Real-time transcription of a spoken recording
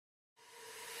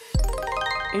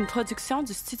une production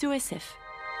du Studio SF.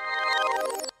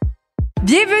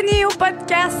 Bienvenue au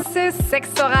podcast Sexe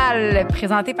oral,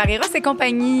 présenté par Eros et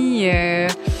compagnie.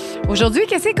 Aujourd'hui,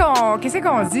 qu'est-ce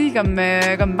qu'on dit comme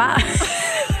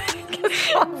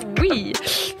Oui.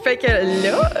 Fait que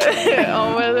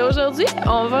là, aujourd'hui,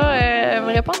 on va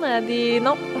répondre à des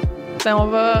noms. Ben, on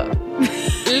va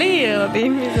lire des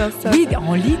mises en situation. Oui,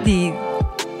 on lit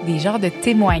des genres de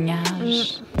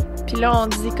témoignages. Puis là, on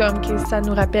dit comme que ça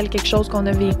nous rappelle quelque chose qu'on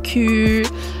a vécu,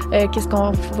 qu'est-ce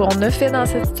qu'on a fait dans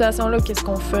cette situation-là, qu'est-ce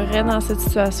qu'on ferait dans cette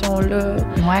situation-là,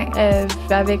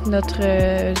 avec notre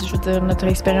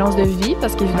expérience de vie,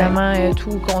 parce qu'évidemment,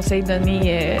 tout conseil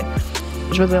donné,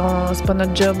 c'est pas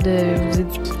notre job de vous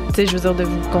éduquer, de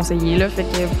vous conseiller, là, fait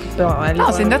que... Non,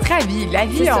 c'est notre avis. La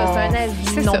vie, c'est un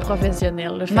avis non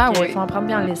professionnel, là, fait qu'il faut en prendre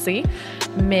bien en laisser.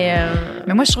 Mais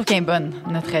moi, je trouve qu'elle est bonne,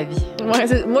 notre avis.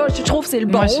 Ouais, moi, je trouve que c'est le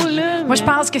bon, Moi, je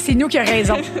pense que c'est nous qui avons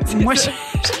raison. Moi, je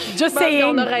sais.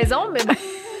 On a raison, mais bon,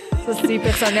 ça, c'est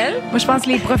personnel. Moi, je pense que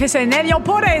les professionnels, ils n'ont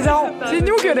pas raison. C'est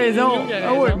nous qui avons raison.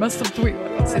 Ah oui, masturbe-toi.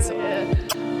 C'est ça.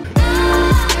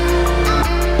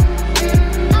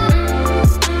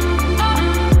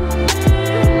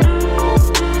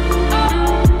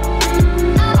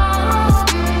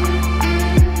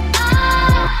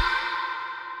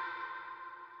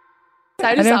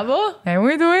 Salut, ça va? Ben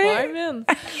oui, oui. Ouais, man.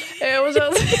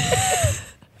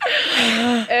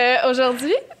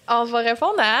 Aujourd'hui, on va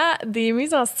répondre à des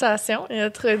mises en situation. Il y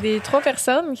a des 3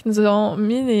 personnes qui nous ont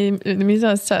mis des mises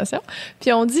en situation.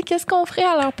 Puis on dit qu'est-ce qu'on ferait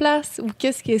à leur place ou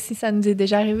qu'est-ce que si ça nous est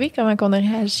déjà arrivé, comment qu'on aurait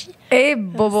réagi. Eh,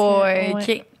 bobo,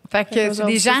 OK. Fait que c'est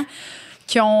des gens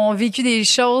qui ont vécu des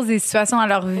choses, des situations dans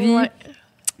leur vie. Ouais.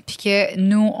 Puis que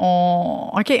nous,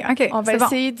 on va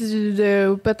essayer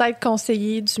de peut-être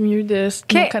conseiller du mieux de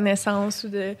nos connaissances.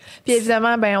 Puis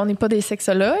évidemment, on n'est pas des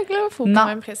sexologues, là. Faut quand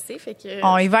même rester. Fait que...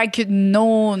 On y va avec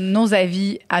nos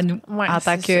avis à nous, en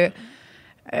tant que...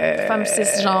 femme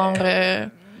cisgenre...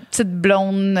 petite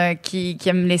blonde qui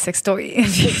aime les sextoys.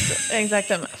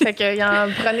 Exactement. Fait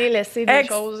que prenez, laissez des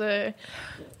choses...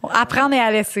 Apprendre et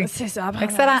à laisser. C'est ça, apprendre.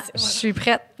 Excellent. À laisser, voilà. Je suis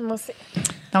prête. Moi aussi.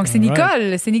 Donc, c'est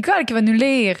Nicole. C'est Nicole qui va nous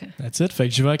lire. That's it. Fait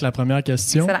que j'y vais avec la première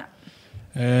question.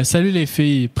 Excellent. Salut les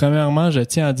filles. Premièrement, je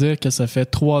tiens à dire que ça fait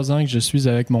 3 ans que je suis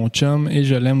avec mon chum et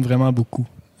je l'aime vraiment beaucoup.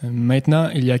 Maintenant,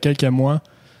 il y a quelques mois,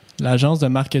 l'agence de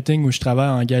marketing où je travaille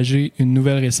a engagé une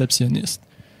nouvelle réceptionniste.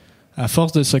 À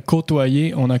force de se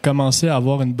côtoyer, on a commencé à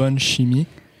avoir une bonne chimie.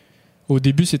 Au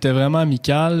début, c'était vraiment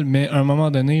amical, mais à un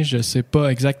moment donné, je sais pas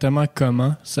exactement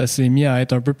comment, ça s'est mis à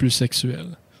être un peu plus sexuel.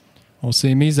 On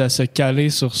s'est mis à se caler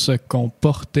sur ce qu'on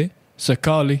portait,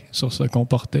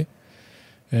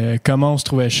 comment on se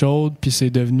trouvait chaude, puis c'est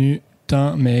devenu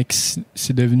tant mais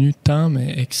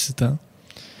excitant.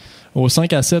 Au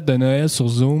 5 à 7 de Noël sur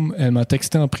Zoom, elle m'a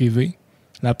texté en privé.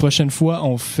 La prochaine fois,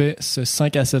 on fait ce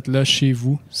 5 à 7-là chez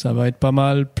vous. Ça va être pas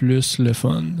mal plus le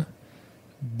fun.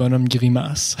 Bonhomme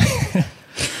grimace.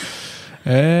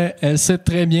 Elle sait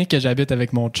très bien que j'habite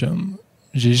avec mon chum.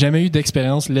 J'ai jamais eu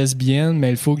d'expérience lesbienne,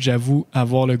 mais il faut que j'avoue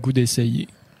avoir le goût d'essayer.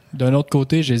 D'un autre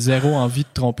côté, j'ai zéro envie de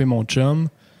tromper mon chum,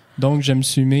 donc je me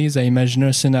suis mise à imaginer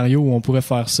un scénario où on pourrait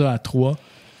faire ça à 3,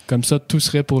 comme ça tout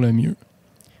serait pour le mieux.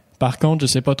 Par contre, je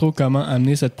sais pas trop comment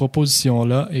amener cette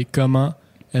proposition-là et comment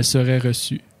elle serait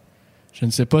reçue. Je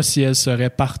ne sais pas si elle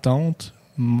serait partante.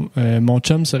 Mon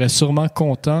chum serait sûrement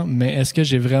content, mais est-ce que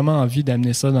j'ai vraiment envie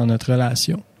d'amener ça dans notre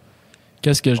relation?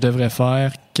 Qu'est-ce que je devrais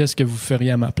faire? Qu'est-ce que vous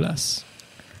feriez à ma place?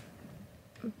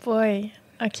 Boy,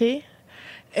 OK.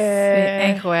 C'est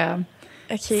incroyable.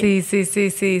 OK.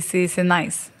 C'est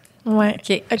nice. Ouais.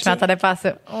 OK. Je m'attendais pas à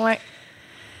ça. Ouais.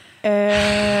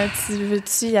 Tu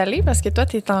veux-tu y aller? Parce que toi,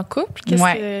 tu es en couple.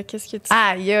 Qu'est-ce que tu...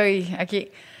 Aïe, OK.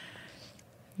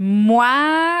 Moi,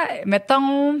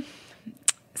 mettons...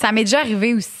 Ça m'est déjà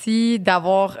arrivé aussi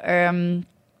d'avoir...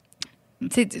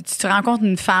 tu te rencontres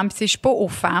une femme, puis je suis pas aux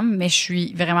femmes, mais je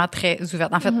suis vraiment très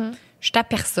ouverte. En fait, je suis ta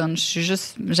personne.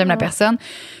 J'aime la personne.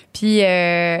 Puis,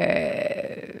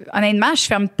 honnêtement, je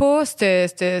ferme pas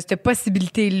cette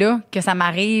possibilité-là que ça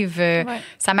m'arrive.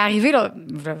 Ça m'est arrivé, là,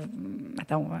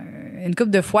 une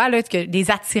couple de fois, là, que des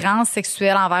attirances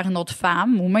sexuelles envers une autre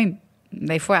femme, ou même,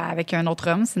 des fois, avec un autre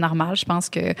homme. C'est normal. Je pense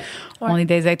que on est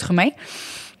des êtres humains.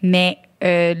 Mais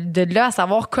de là à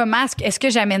savoir comment est-ce que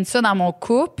j'amène ça dans mon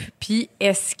couple, puis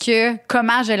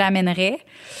comment je l'amènerais.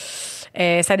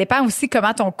 Ça dépend aussi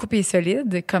comment ton couple est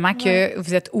solide, comment que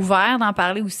vous êtes ouvert d'en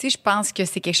parler aussi. Je pense que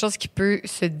c'est quelque chose qui peut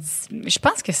je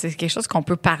pense que c'est quelque chose qu'on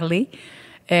peut parler.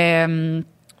 Mais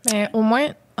au moins,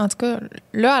 en tout cas,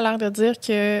 là, elle a l'air de dire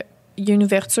que il y a une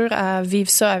ouverture à vivre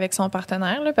ça avec son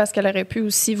partenaire, là, parce qu'elle aurait pu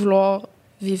aussi vouloir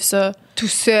vivre ça tout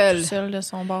seul de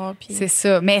son bord. Puis... C'est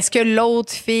ça. Mais est-ce que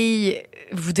l'autre fille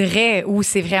voudrait ou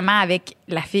c'est vraiment avec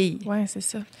la fille? Oui, c'est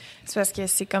ça. C'est parce que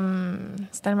c'est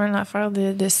tellement une affaire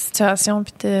de situation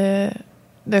puis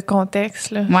de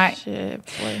contexte. Là. Ouais.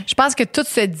 Je pense que tout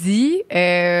se dit.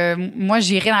 Moi,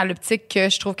 j'irais dans l'optique que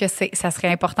je trouve que ça serait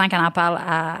important qu'elle en parle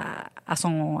à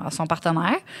son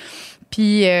partenaire.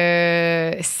 Puis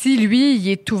si lui, il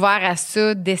est ouvert à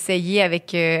ça, d'essayer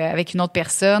avec une autre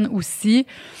personne aussi,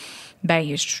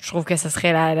 ben je trouve que ce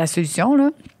serait la solution, là.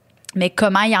 Mais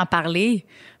comment y en parler?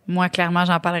 Moi, clairement,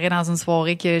 j'en parlerai dans une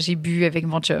soirée que j'ai bu avec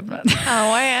mon chum. Là.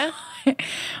 Ah ouais, hein?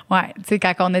 Ouais, tu sais,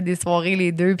 quand on a des soirées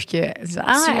les deux, puis que... Tu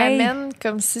l'amènes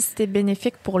comme si c'était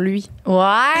bénéfique pour lui.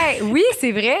 Ouais, oui,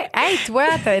 c'est vrai. Hey, toi,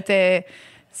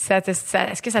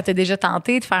 est-ce que ça t'a déjà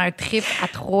tenté de faire un trip à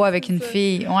 3 avec une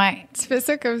fille? Ouais. Tu fais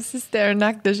ça comme si c'était un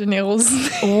acte de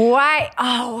générosité. Ouais.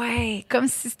 Ah ouais. Comme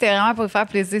si c'était vraiment pour faire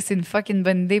plaisir. C'est une fucking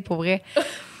bonne idée, pour vrai.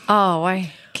 Ah ouais.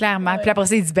 Clairement. Ouais. Puis après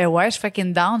ça, il dit, ben ouais, je suis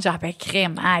fucking down. Genre, ben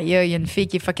crème. Ah, il y a une fille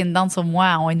qui est fucking down sur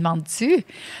moi. On lui demande-tu?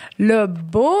 Là,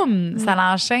 boum! Ça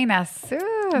l'enchaîne à ça.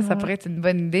 Ça pourrait être une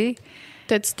bonne idée.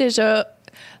 T'as-tu déjà...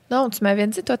 Non, tu m'avais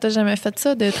dit, toi, t'as jamais fait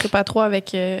ça, de trip à 3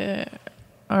 avec...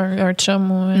 Un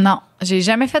chum ou... Non, j'ai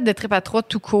jamais fait de trip à 3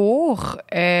 tout court.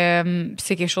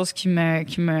 C'est quelque chose qui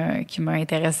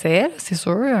m'intéressait, c'est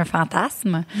sûr, un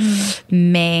fantasme.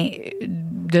 Mais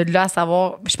de là à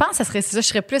savoir... Je pense que c'est ça, je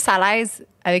serais plus à l'aise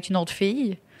avec une autre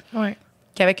fille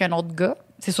qu'avec un autre gars.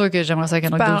 C'est sûr que j'aimerais ça avec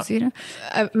un autre gars aussi. Là.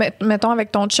 Mettons,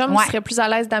 avec ton chum, tu serais plus à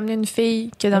l'aise d'amener une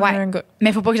fille que d'amener un gars. Mais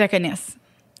il faut pas que je la connaisse.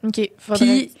 OK.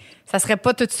 Puis, ça serait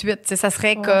pas tout de suite. Ça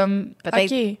serait comme...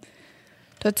 peut-être... OK.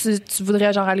 Toi, tu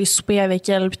voudrais genre aller souper avec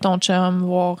elle puis ton chum,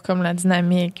 voir comme la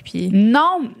dynamique. Puis...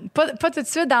 Non, pas tout de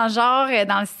suite dans le genre,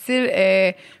 dans le style,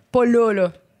 pas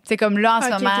là. C'est comme là en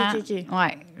ce moment. OK.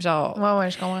 Ouais, genre.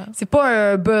 Ouais, je comprends. C'est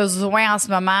pas un besoin en ce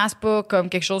moment, c'est pas comme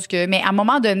quelque chose que. Mais à un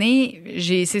moment donné,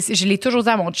 je l'ai toujours dit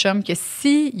à mon chum que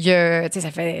si tu sais,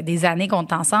 ça fait des années qu'on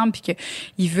est ensemble puis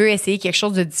qu'il veut essayer quelque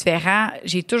chose de différent,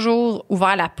 j'ai toujours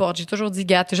ouvert la porte. J'ai toujours dit,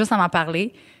 gars, t'as juste à m'en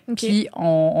parler. Puis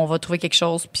on va trouver quelque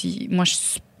chose. Puis moi, tu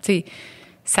sais,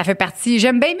 ça fait partie.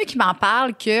 J'aime bien mieux qu'il m'en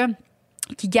parle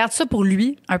qu'il garde ça pour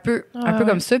lui, un peu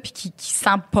comme ça, puis qu'il se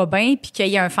sente pas bien, puis qu'il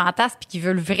y ait un fantasme, puis qu'il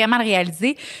veut vraiment le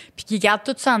réaliser, puis qu'il garde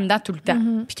tout ça en dedans tout le temps.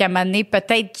 Puis qu'à un moment donné,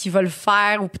 peut-être qu'il va le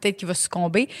faire ou peut-être qu'il va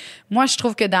succomber. Moi, je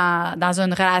trouve que dans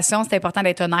une relation, c'est important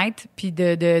d'être honnête, puis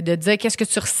de dire qu'est-ce que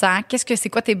tu ressens, c'est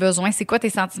quoi tes besoins, c'est quoi tes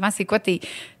sentiments, c'est quoi tes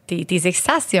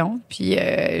excitations. Puis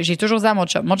j'ai toujours dit à mon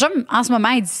chum. Mon chum, en ce moment,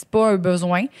 il dit c'est pas un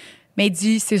besoin, mais il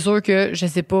dit c'est sûr que je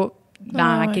sais pas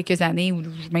dans quelques années ou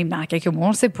même dans quelques mois,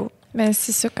 on le sait pas. Mais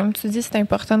c'est ça, comme tu dis, c'est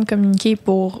important de communiquer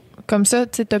pour... Comme ça,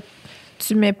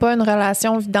 tu mets pas une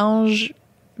relation vidange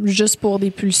juste pour des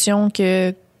pulsions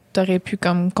que t'aurais pu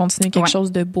comme continuer quelque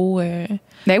chose de beau.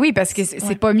 Ben oui, parce que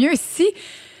c'est pas mieux si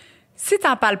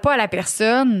t'en parles pas à la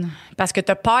personne parce que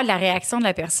t'as peur de la réaction de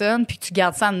la personne puis que tu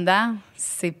gardes ça en dedans,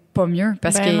 c'est pas mieux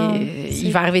parce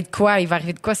il va arriver de quoi? Il va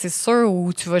arriver de quoi, c'est sûr,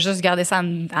 ou tu vas juste garder ça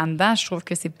en dedans. Je trouve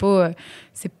que c'est pas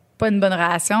une bonne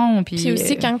relation. Puis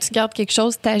aussi, quand tu gardes quelque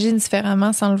chose, t'agis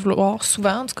différemment sans le vouloir.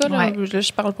 Souvent, en tout cas, là,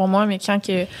 je parle pour moi, mais quand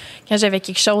j'avais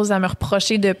quelque chose à me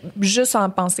reprocher de juste en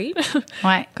penser,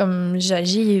 comme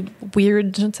j'agis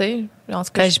weird, tu sais. En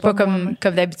tout cas, t'agis pas comme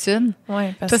d'habitude.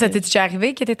 Ouais, toi, ça t'est déjà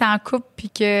arrivé que t'étais en couple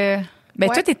puis que... Ben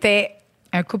toi, t'étais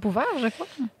un couple ouvert, je crois.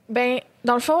 Ben,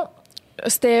 dans le fond,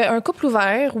 c'était un couple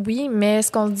ouvert, oui, mais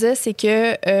ce qu'on se disait, c'est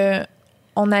que...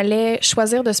 on allait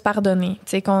choisir de se pardonner,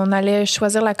 tu sais, qu'on allait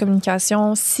choisir la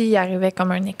communication s'il arrivait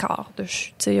comme un écart de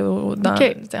chute, tu sais,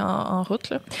 en route,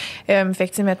 là. Fait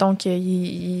que, tu sais, mettons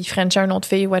qu'il frenchait une autre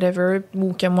fille, whatever,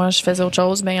 ou que moi, je faisais autre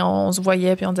chose, ben on se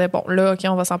voyait puis on disait, bon, là, OK,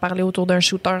 on va s'en parler autour d'un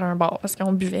shooter à un bar, parce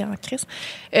qu'on buvait en crise.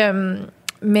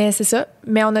 Mais c'est ça.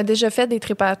 Mais on a déjà fait des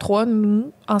trips à 3,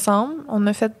 nous, ensemble. On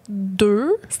a fait 2.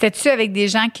 C'était-tu avec des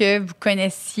gens que vous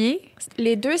connaissiez?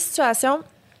 Les 2 situations...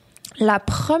 La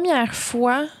première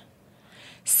fois,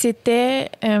 c'était...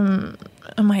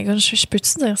 oh my God, je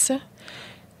peux-tu dire ça?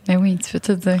 Ben oui, tu peux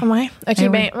tout dire. Ouais.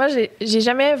 OK, moi, j'ai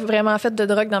jamais vraiment fait de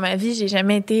drogue dans ma vie. J'ai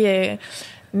jamais été...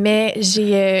 mais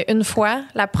j'ai une fois,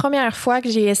 la première fois que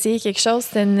j'ai essayé quelque chose,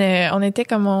 c'était on était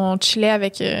comme on chillait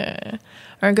avec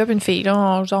un gars et une fille. Là,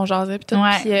 on jasait puis tout.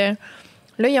 Puis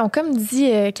là, ils ont comme dit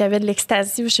qu'il y avait de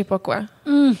l'ecstasy ou je sais pas quoi.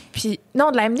 Puis,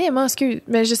 non, de la MDMA, excuse.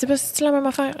 Mais je sais pas si c'est la même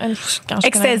affaire.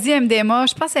 Ecstasy, MDMA.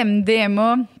 Je pense que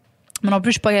MDMA, moi non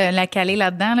plus, je suis pas la calée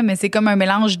là-dedans, là, mais c'est comme un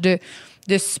mélange de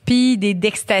speed et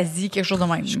d'ecstasy, quelque chose de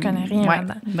même. Je connais rien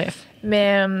là-dedans. Bref.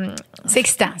 Mais... c'est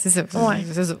excitant, c'est ça.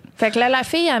 C'est ça. Fait que là, la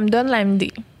fille, elle me donne la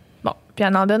MD. Bon, puis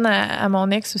elle en donne à mon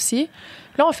ex aussi.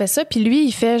 Là, on fait ça, puis lui,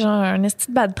 il fait genre un esti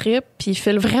de bad trip, puis il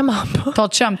file vraiment pas. Ton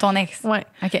chum, ton ex. Ouais.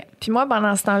 OK. Puis moi,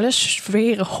 pendant ce temps-là, je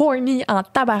vais horny en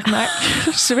tabarnak.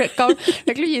 Je vais comme...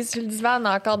 Fait que lui, il est sur le divan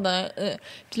encore dans...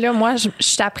 Puis là, moi, je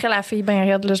suis après la fille bien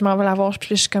raide, là, je m'en vais la voir,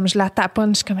 puis là, je la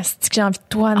taponne, je suis comme, est-ce que j'ai envie de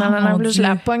toi? Non, non, non. Là, je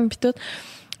la pogne, puis tout.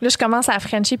 Là, je commence à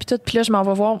frencher, puis tout, puis là, je m'en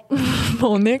vais voir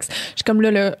mon ex. Je suis comme,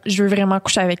 là, je veux vraiment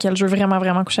coucher avec elle. Je veux vraiment,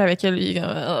 vraiment coucher avec elle.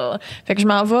 Fait que je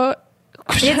m'en vais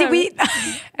coucher. Il a dit oui.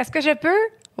 Est-ce que je peux?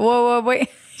 Ouais.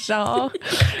 Genre,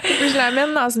 je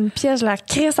l'amène dans une pièce, je la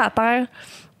crisse à terre.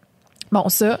 Bon,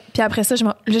 ça. Puis après ça,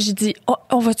 là, j'ai dit, oh,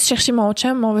 on va-tu chercher mon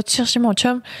chum? On va-tu chercher mon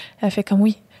chum? Elle fait comme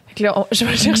oui. Fait que là, je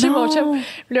vais chercher mon chum.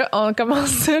 Là, on commence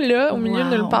ça, là, au milieu de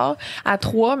nulle part, à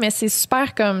 3, mais c'est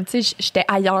super comme, tu sais, j'étais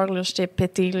ailleurs, là, j'étais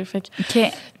pétée, là. Fait que,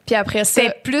 OK. Puis après ça.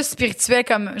 C'est plus spirituel,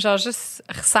 comme, genre, juste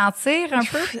ressentir un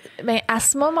peu? Ben, à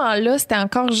ce moment-là, c'était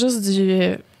encore juste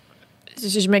du.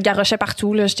 Je me garochais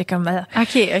partout, là. J'étais comme.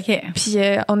 OK. Puis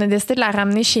on a décidé de la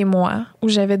ramener chez moi, où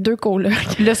j'avais 2 colocs.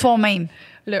 Le soir même.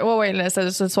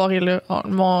 Cette soirée-là.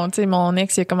 Mon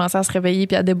ex, il a commencé à se réveiller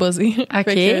puis à débuzzer. OK.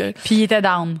 Puis il était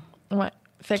down. Ouais.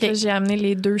 Fait que là, j'ai amené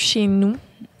les 2 chez nous.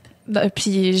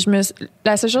 Puis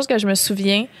la seule chose que je me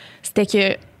souviens, c'était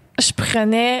que je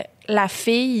prenais la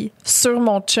fille sur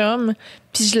mon chum,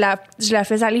 puis je la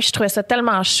faisais aller. Je trouvais ça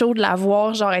tellement chaud de la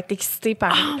voir, genre, être excitée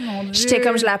par... Oh, mon Dieu! J'étais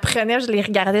comme, je la prenais, je les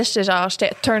regardais,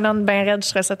 j'étais turn on ben raide, je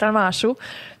trouvais ça tellement chaud.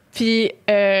 Puis,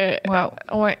 wow.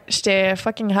 Ouais, j'étais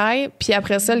fucking high. Puis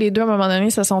après ça, les 2, à un moment donné,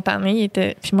 se sont tannés.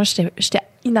 Puis moi, j'étais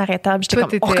inarrêtable.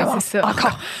 J'étais comme,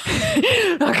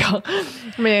 encore.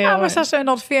 Mais, moi, ça, c'est une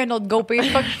autre fille, un autre go pay.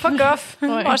 Fuck off.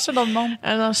 Ouais. Moi, je suis dans le monde.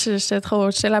 Ah non,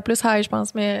 j'étais la plus high, je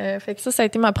pense. Mais, fait que ça a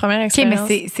été ma première expérience. OK,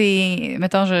 mais c'est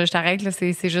mettons, je t'arrête, là,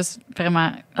 c'est juste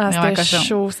vraiment, vraiment c'était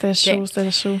cochon.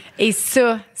 C'était chaud. Et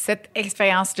ça, cette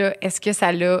expérience-là, est-ce que ça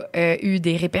a eu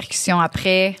des répercussions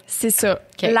après? C'est ça.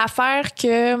 Okay. L'affaire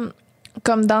que,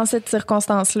 comme dans cette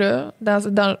circonstance-là,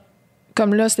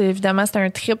 comme là, c'était un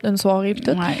trip d'une soirée puis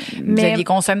tout. Ouais, vous aviez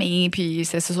consommé, puis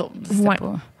c'est ça. Ouais.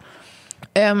 Pas...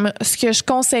 ce que je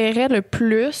conseillerais le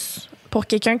plus pour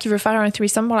quelqu'un qui veut faire un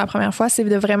threesome pour la première fois, c'est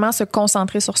de vraiment se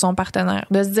concentrer sur son partenaire.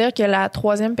 De se dire que la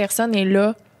 3e personne est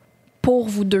là pour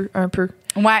vous deux, un peu.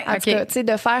 Ouais, en OK. tout cas, tu sais,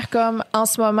 de faire comme, en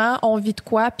ce moment, on vit de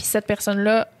quoi, puis cette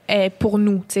personne-là est pour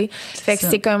nous, tu sais. Fait que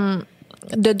c'est comme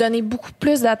de donner beaucoup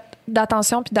plus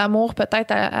d'attention puis d'amour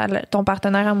peut-être à ton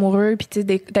partenaire amoureux, puis tu sais,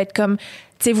 d'être comme, tu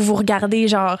sais, vous regardez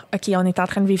genre, OK, on est en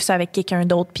train de vivre ça avec quelqu'un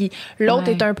d'autre, puis l'autre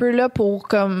est un peu là pour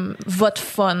comme votre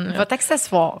fun, là. Votre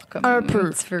accessoire, comme un peu.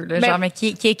 Petit peu, là, genre, mais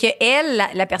que elle,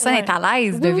 la personne est à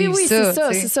l'aise de vivre ça.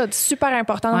 C'est ça. C'est super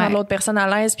important de rendre l'autre personne à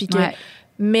l'aise, puis que,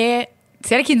 mais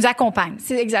c'est elle qui nous accompagne.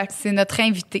 C'est exact. C'est notre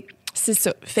invité. C'est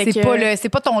ça. C'est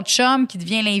pas ton chum qui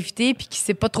devient l'invité puis qui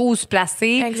sait pas trop où se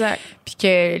placer. Exact. Puis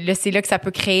que là, c'est là que ça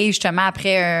peut créer justement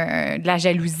après de la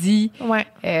jalousie. Ouais.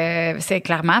 C'est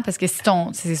clairement parce que si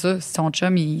ton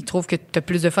chum, il trouve que tu as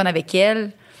plus de fun avec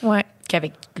elle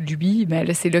qu'avec lui, ben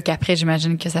là, c'est là qu'après,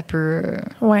 j'imagine que ça peut...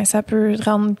 Ouais, ça peut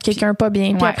rendre quelqu'un pas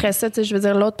bien. Puis après ça, tu sais, je veux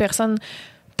dire, l'autre personne,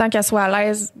 tant qu'elle soit à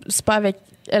l'aise, c'est pas avec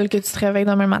elle que tu te réveilles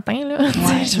demain matin, là.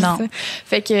 Ouais, non.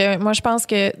 Fait que moi, je pense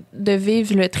que de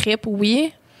vivre le trip,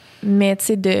 oui, mais tu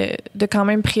sais, de quand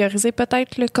même prioriser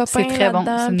peut-être le copain. C'est très bon.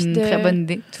 C'est une très bonne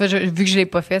idée. Tu vois, vu que je l'ai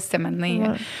pas fait, c'était maintenant.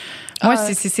 Ouais. Moi,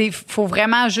 faut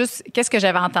vraiment juste. Qu'est-ce que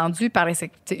j'avais entendu par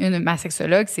ma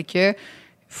sexologue, c'est que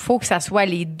faut que ça soit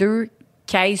les deux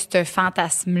qui aient ce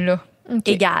fantasme-là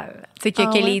égal. Tu sais,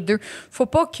 que les deux. Faut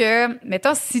pas que.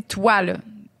 Mettons, si toi, là,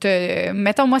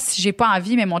 mettons, moi, si j'ai pas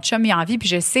envie, mais mon chum il a envie, puis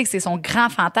je sais que c'est son grand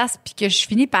fantasme, puis que je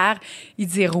finis par y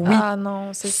dire oui. Ah non,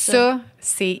 c'est ça.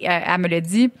 C'est, elle me l'a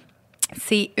dit,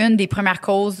 c'est une des premières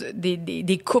causes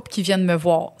des couples qui viennent me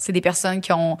voir. C'est des personnes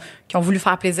qui ont voulu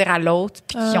faire plaisir à l'autre,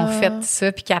 puis qui ont fait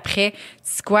ça, puis qu'après,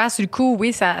 c'est quoi, sur le coup,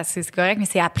 oui, c'est correct, mais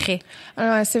c'est après.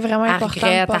 Ouais, c'est vraiment important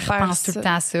de pas faire repense tout le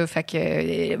temps à ça. Fait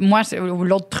que moi,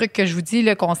 l'autre truc que je vous dis,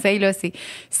 le conseil, là, c'est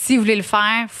si vous voulez le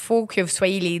faire, faut que vous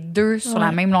soyez les deux sur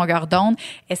la même longueur d'onde.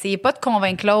 Essayez pas de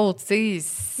convaincre l'autre, tu sais.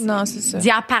 Non, c'est ça.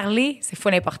 D'y en parler, c'est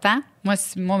full important. Moi,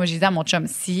 je disais à mon chum,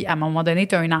 si à un moment donné,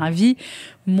 tu as une envie,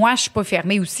 moi, je suis pas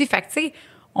fermée aussi. Fait que, tu sais,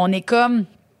 on est comme.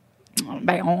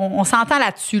 Ben, on s'entend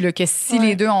là-dessus, là, que si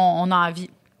les deux, on a envie.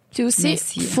 Puis aussi,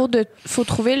 faut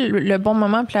trouver le bon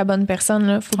moment puis la bonne personne,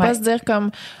 là. Faut pas se dire comme,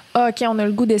 OK, on a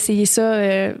le goût d'essayer ça.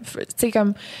 Tu sais,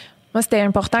 comme. Moi, c'était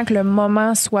important que le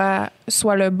moment soit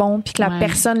le bon puis que la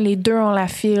personne, les deux, on la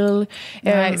feel.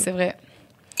 Ouais, c'est vrai.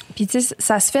 Puis, tu sais,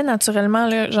 ça se fait naturellement,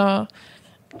 là, genre.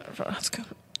 En tout cas.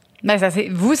 Ben, ça s'est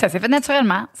fait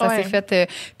naturellement. Ça s'est fait.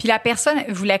 Puis la personne,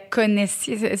 vous la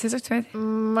connaissiez, c'est ça que tu veux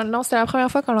dire? Non, c'était la première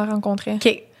fois qu'on l'a rencontrée.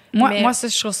 OK. Moi, ça,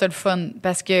 je trouve ça le fun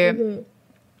parce que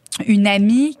une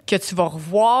amie que tu vas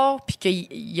revoir puis qu'il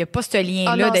n'y a pas ce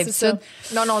lien-là d'habitude.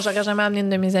 Non, j'aurais jamais amené une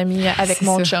de mes amies avec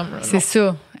mon chum. C'est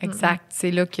ça, exact.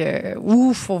 C'est là que...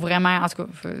 il faut vraiment... En tout cas,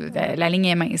 la ligne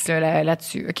est mince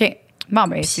là-dessus. OK. Bon,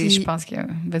 ben, je pense que...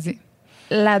 Vas-y.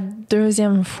 La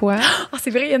deuxième fois... c'est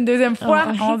vrai, il y a une deuxième fois.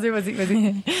 Mon Dieu,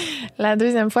 vas-y. La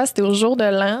deuxième fois, c'était au jour de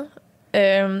l'an.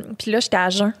 Puis là, j'étais à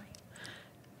jeun.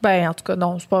 Ben, en tout cas,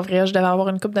 non, c'est pas vrai. Je devais avoir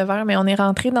une coupe de verre, mais on est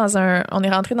rentré dans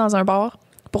un bar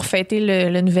pour fêter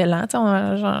le nouvel an.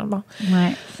 Bon.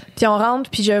 Ouais. Puis on rentre,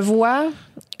 puis je vois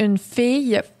une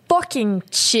fille fucking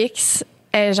chicks.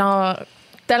 Elle est genre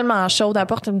tellement chaude. Elle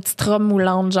porte une petite robe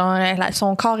moulante. Genre,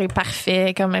 son corps est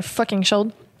parfait, comme elle est fucking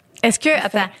chaude. Est-ce que...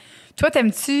 Attends. Toi,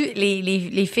 t'aimes-tu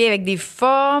les filles avec des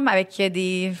formes, avec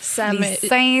des seins?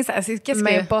 Qu'est-ce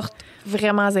m'importe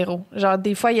vraiment zéro. Genre,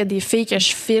 des fois, il y a des filles que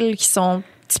je file qui sont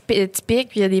typiques,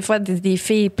 puis il y a des fois des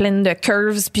filles pleines de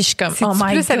curves, puis je suis comme, oh my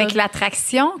God. Plus avec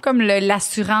l'attraction, comme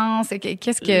l'assurance?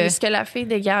 Qu'est-ce que... Ce que la fille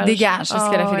dégage. C'est ce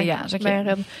que la fille dégage. OK.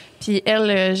 Ben, puis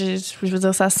elle, je veux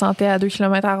dire, ça se sentait à 2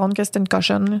 km à ronde que c'était une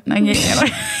cochonne. OK.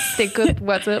 T'écoutes,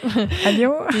 what's up?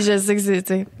 Allô? Puis je sais que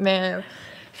c'est, mais...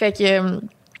 Fait que...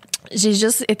 j'ai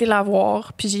juste été la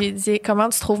voir, puis j'ai dit « Comment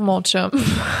tu trouves mon chum? »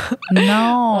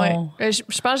 Non! Ouais.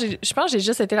 Je pense que j'ai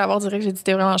juste été la voir direct. J'ai dit «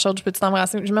 T'es vraiment chaude, je peux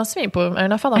t'embrasser? » Je m'en souviens pas.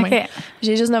 Un affaire dans ma main.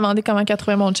 J'ai juste demandé comment elle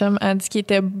trouvait mon chum. Elle a dit qu'il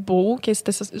était beau, qu'il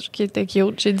était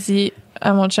cute. J'ai dit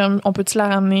à mon chum « On peut-tu la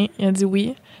ramener? » Il a dit «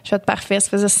 Oui. » Je fais parfait. Ça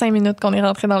faisait 5 minutes qu'on est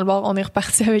rentré dans le bar. On est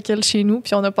reparti avec elle chez nous,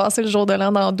 puis on a passé le jour de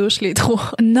l'an dans la douche, les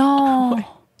trois. Non! Ouais.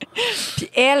 Puis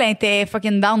elle était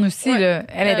fucking down aussi, là.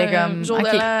 Elle était comme... Jour de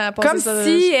l'an, comme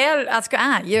si elle... En tout cas,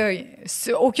 il y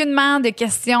a aucunement de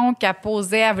questions qu'elle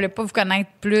posait. Elle voulait pas vous connaître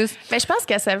plus. Mais je pense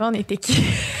qu'elle savait on était qui.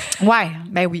 Ouais,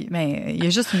 ben oui. Mais il y a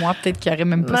juste moi, peut-être, qui aurait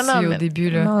même pas su au début,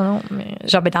 là. Non, mais...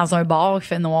 Genre, ben, dans un bar qui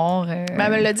fait noir. Ben,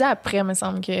 elle me l'a dit après, il me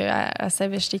semble qu'elle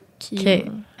savait j'étais qui.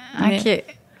 OK.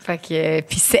 Fait que...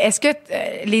 Puis est-ce que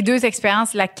les deux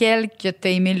expériences, laquelle que t'as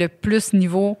aimé le plus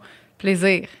niveau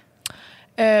plaisir?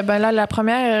 Ben là, la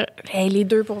première, les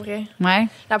deux pour vrai. Ouais.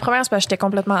 La première, c'est parce que j'étais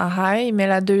complètement high, mais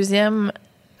la deuxième,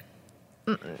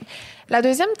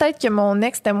 peut-être que mon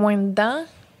ex était moins dedans.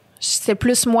 C'est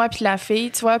plus moi puis la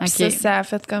fille, tu vois, puis ça a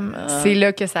fait comme... C'est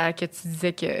là que tu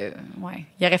disais que, ouais,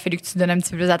 il aurait fallu que tu donnes un petit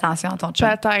peu plus d'attention à ton chum.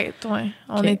 Peut-être, ouais.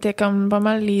 On était comme pas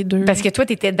mal les deux. Parce que toi,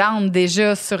 t'étais down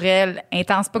déjà sur elle,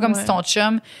 intense, pas comme si ton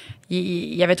chum,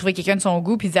 il avait trouvé quelqu'un de son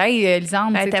goût, puis il disait, hey,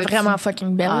 Lisande, elle était vraiment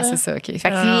fucking belle. Ah, c'est ça, OK. Fait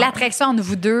que l'attraction entre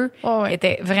vous deux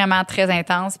était vraiment très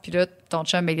intense, puis là, ton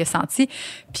chum, il l'a senti.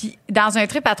 Puis dans un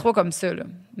trip à trois comme ça, là,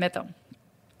 mettons,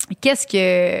 qu'est-ce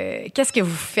que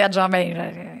vous faites? Genre,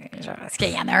 est-ce qu'il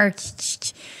y en a un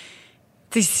qui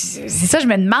c'est ça, je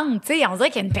me demande, tu sais, on dirait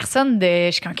qu'il y a une personne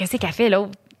de... Qu'est-ce qu'elle fait,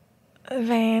 l'autre?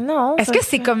 Ben non. Est-ce que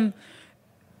c'est comme...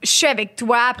 Je suis avec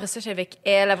toi, après ça, je suis avec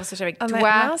elle, après ça, je suis avec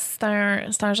toi.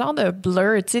 C'est un genre de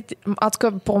blur, tu sais. En tout cas,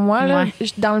 pour moi, là, je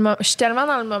suis tellement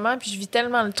dans le moment, puis je vis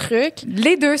tellement le truc.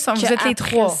 Les deux sont, vous êtes les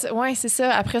trois. Oui, c'est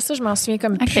ça. Après ça, je m'en souviens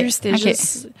comme plus. C'était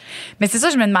juste... Mais c'est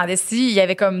ça, je me demandais s'il y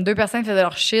avait comme deux personnes qui faisaient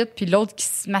leur shit, puis l'autre qui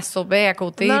se masturbait à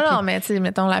côté. Non, mais tu sais,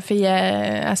 mettons, la fille,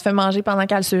 elle se fait manger pendant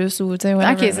qu'elle suce, ou tu sais.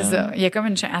 OK, c'est ça. Il y a comme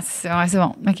une chaîne. Ah, c'est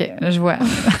bon. OK, là, je vois.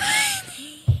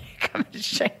 Comme une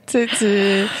chaîne. Tu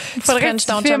faudrait que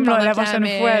tu filmes la prochaine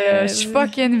fois. Je suis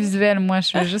fucking visuelle, moi.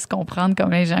 Je veux juste comprendre comment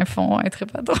les gens font être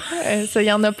pas trop. Il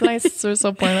y en a plein, c'est sûr,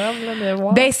 sur Point-Love, de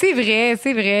voir. Ben, c'est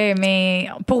vrai. Mais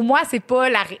pour moi, c'est pas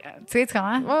la... Tu sais,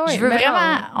 comment? Je veux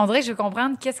vraiment... On dirait que je veux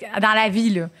comprendre dans la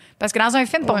vie, là. Parce que dans un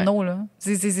film porno, là,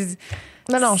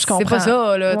 non, je comprends. C'est pas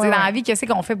ça, là. Dans la vie, qu'est-ce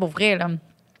qu'on fait pour vrai, là?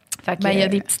 Il y a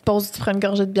des petites pauses où tu prends une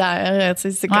gorgée de bière, tu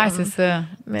sais, c'est comme... c'est ça.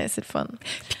 Mais c'est le fun.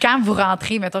 Puis quand vous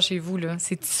rentrez, mettons, chez vous, là,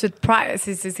 c'est tout de suite...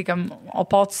 C'est comme... On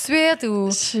part tout de suite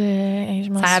ou... Je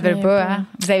m'en ça rappelle pas, hein?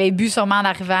 Vous avez bu sûrement en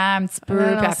arrivant un petit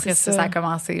peu, puis après ça a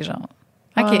commencé, genre...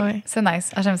 OK, c'est nice.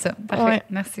 Ah, j'aime ça. Parfait,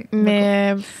 merci.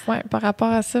 Mais par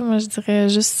rapport à ça, moi, je dirais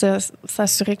juste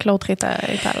s'assurer que l'autre est à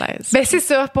l'aise. Ben c'est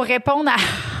ça, pour répondre à...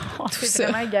 Tout ça.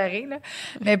 Vraiment égaré, là.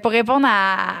 Mais pour répondre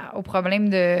au problème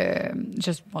de...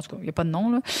 En tout cas, il n'y a pas de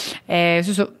nom, là.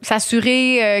 C'est ça.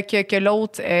 S'assurer que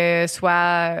l'autre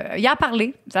soit... Y en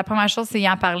parler. La première chose, c'est y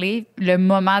en parler. Le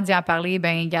moment d'y en parler,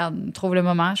 ben garde, trouve le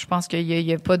moment. Je pense qu'il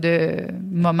n'y a pas de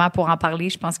moment pour en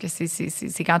parler. Je pense que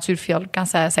c'est quand tu le feels, quand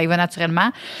ça y va naturellement.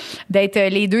 D'être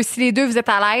les deux. Si les deux, vous êtes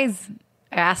à l'aise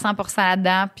à 100%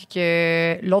 là-dedans, puis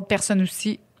que l'autre personne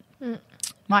aussi...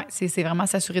 Ouais, c'est vraiment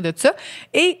s'assurer de ça.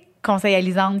 Et conseil à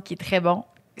Lisande qui est très bon,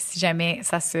 si jamais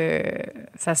ça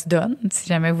se donne, si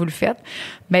jamais vous le faites,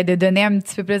 ben de donner un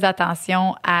petit peu plus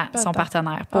d'attention à son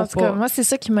partenaire. En tout cas, moi, c'est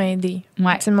ça qui m'a aidée.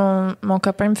 Ouais. Mon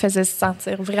copain me faisait se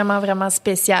sentir vraiment, vraiment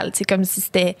spécial. Comme si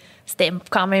c'était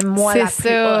quand même moi la plus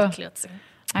haute. Là,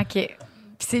 OK.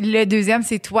 Puis le deuxième,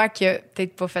 c'est toi qui n'as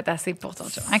peut-être pas fait assez pour ton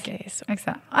chum. OK,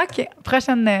 excellent. OK,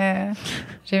 prochaine...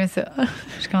 J'aime ça.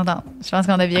 Je suis contente. Je pense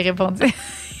qu'on a bien répondu.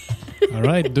 All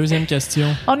right, deuxième question.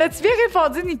 On a-tu bien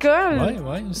répondu, Nicole?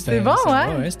 Oui. C'est bon, hein?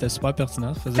 Oui, c'était super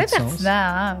pertinent. Ça faisait c'est du sens. Pertinent,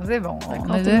 hein? C'est bon.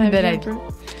 On a donné une belle aide.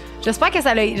 J'espère que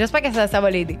ça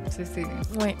va l'aider.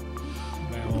 Oui.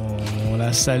 Ben, on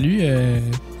la salue,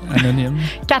 anonyme.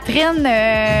 Catherine,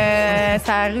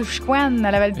 ça rue Chicoine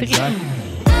à la Valtrie. Exact.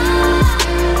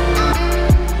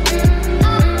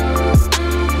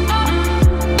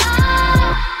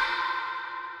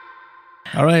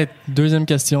 All right, deuxième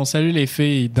question. Salut les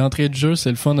filles. D'entrée de jeu, c'est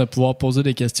le fun de pouvoir poser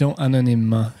des questions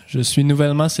anonymement. Je suis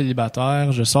nouvellement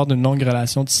célibataire, je sors d'une longue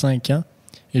relation de 5 ans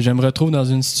et je me retrouve dans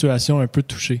une situation un peu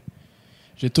touchée.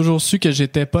 J'ai toujours su que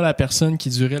j'étais pas la personne qui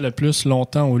durait le plus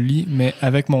longtemps au lit, mais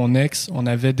avec mon ex, on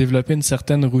avait développé une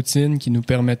certaine routine qui nous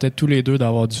permettait tous les deux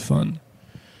d'avoir du fun.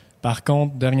 Par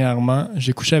contre, dernièrement,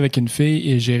 j'ai couché avec une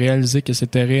fille et j'ai réalisé que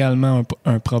c'était réellement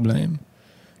un problème.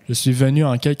 Je suis venu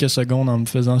en quelques secondes en me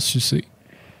faisant sucer.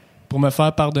 Pour me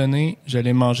faire pardonner, je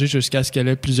l'ai mangé jusqu'à ce qu'elle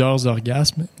ait plusieurs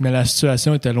orgasmes, mais la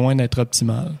situation était loin d'être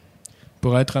optimale.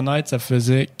 Pour être honnête, ça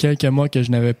faisait quelques mois que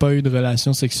je n'avais pas eu de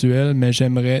relation sexuelle, mais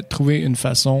j'aimerais trouver une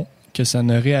façon que ça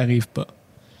ne réarrive pas.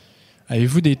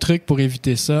 Avez-vous des trucs pour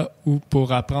éviter ça ou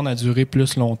pour apprendre à durer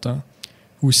plus longtemps?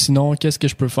 Ou sinon, qu'est-ce que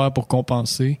je peux faire pour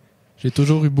compenser? J'ai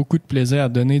toujours eu beaucoup de plaisir à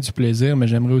donner du plaisir, mais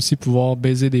j'aimerais aussi pouvoir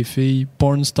baiser des filles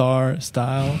porn star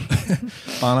style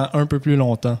pendant un peu plus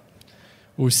longtemps.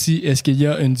 Aussi, est-ce qu'il y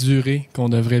a une durée qu'on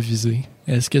devrait viser?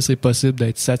 Est-ce que c'est possible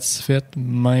d'être satisfaite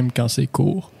même quand c'est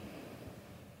court?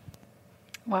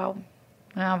 Wow.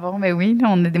 Ah bon, ben oui,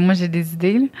 là, moi j'ai des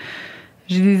idées. Là.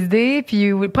 J'ai des idées. Puis,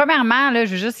 premièrement, là,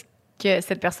 je veux juste que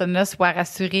cette personne-là soit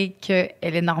rassurée qu'elle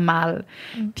est normale.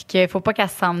 Puis qu'il ne faut pas qu'elle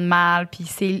se sente mal. Puis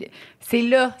c'est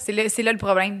là le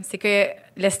problème. C'est que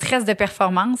le stress de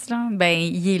performance, là, ben,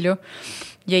 il est là.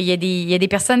 Il y a des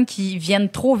personnes qui viennent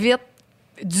trop vite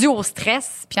dû au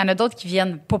stress, puis il y en a d'autres qui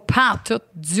viennent pas en tout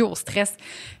dû au stress.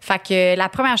 Fait que la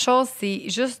première chose, c'est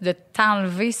juste de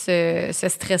t'enlever ce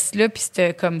stress-là, puis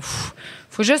c'est comme,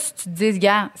 faut juste que tu te dises,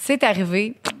 regarde, c'est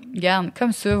arrivé, regarde,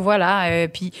 comme ça, voilà.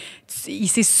 Puis il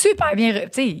s'est super bien, tu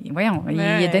sais, voyons, il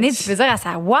a donné du plaisir à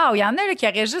ça. Wow, il y en a là, qui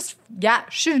auraient juste, regarde,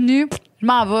 je suis venue, je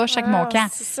m'en vais, je check mon camp.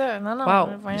 C'est ça, non, wow.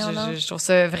 Je trouve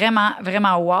ça vraiment,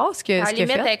 vraiment wow, ce que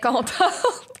limite, elle est contente.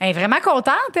 Elle est vraiment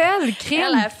contente, elle, crime.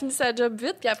 Elle a fini sa job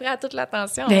vite, puis après, elle a toute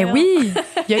l'attention. Ben oui,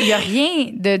 il y a rien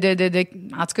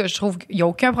de... En tout cas, je trouve qu'il n'y a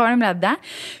aucun problème là-dedans.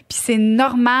 Puis c'est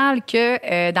normal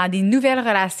que dans des nouvelles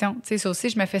relations, tu sais, ça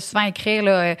aussi, je me fais souvent écrire,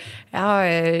 là,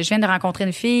 je viens de rencontrer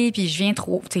une fille, puis je viens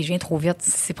trop vite.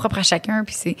 C'est propre à chacun,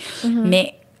 puis c'est...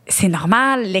 Mais c'est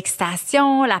normal,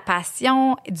 l'excitation, la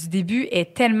passion du début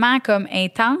est tellement comme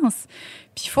intense.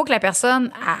 Puis il faut que la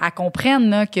personne elle comprenne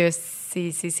là, que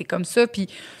c'est comme ça. Puis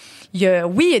il y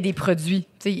a des produits.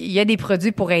 Il y a des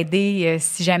produits pour aider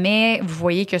si jamais vous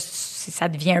voyez que ça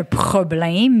devient un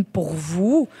problème pour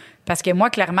vous. Parce que moi,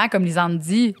 clairement, comme Lisande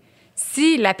dit,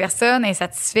 si la personne est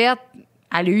satisfaite,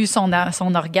 elle a eu son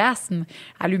orgasme,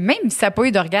 même si ça n'a pas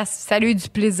eu d'orgasme, si elle a eu du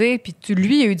plaisir, puis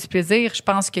lui a eu du plaisir, je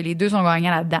pense que les deux sont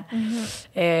gagnants là-dedans.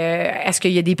 Est-ce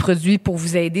qu'il y a des produits pour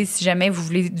vous aider si jamais vous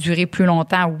voulez durer plus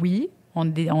longtemps? Oui.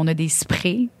 On a des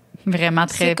sprays vraiment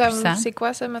très puissants. C'est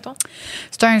quoi ça, mettons?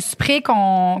 C'est un spray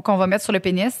qu'on va mettre sur le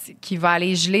pénis qui va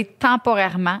aller geler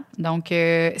temporairement. Donc,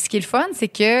 ce qui est le fun, c'est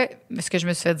que, ce que je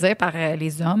me suis fait dire par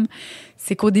les hommes,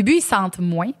 c'est qu'au début, ils sentent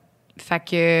moins. Fait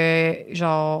que,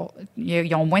 genre,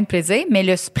 ils ont moins de plaisir. Mais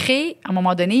le spray, à un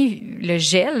moment donné, le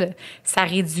gel, ça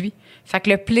réduit. Fait que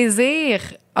le plaisir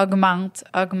augmente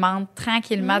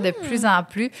tranquillement de plus en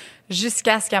plus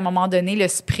jusqu'à ce qu'à un moment donné, le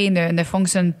spray ne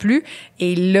fonctionne plus.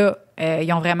 Et là,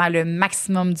 ils ont vraiment le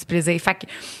maximum du plaisir. Fait que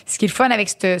ce qui est le fun avec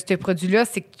ce produit-là,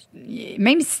 c'est que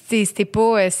même si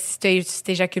si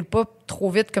t'éjacules pas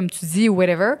trop vite, comme tu dis, ou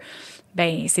whatever,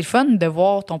 ben c'est le fun de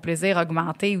voir ton plaisir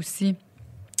augmenter aussi.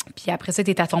 Puis après ça,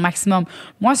 tu es à ton maximum.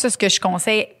 Moi, ça, ce que je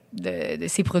conseille de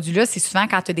ces produits-là, c'est souvent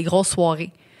quand tu as des grosses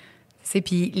soirées.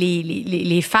 Puis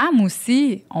les femmes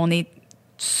aussi, on est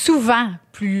souvent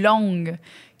plus longues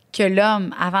que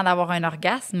l'homme avant d'avoir un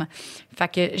orgasme. Fait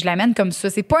que je l'amène comme ça.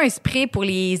 C'est pas un spray pour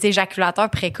les éjaculateurs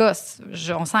précoces.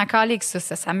 On s'en calait que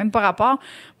ça n'a même pas rapport.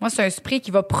 Moi, c'est un spray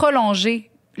qui va prolonger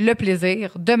le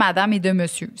plaisir de madame et de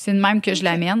monsieur. C'est de même que je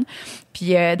l'amène.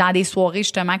 Puis dans des soirées,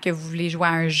 justement, que vous voulez jouer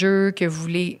à un jeu, que vous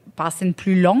voulez passer une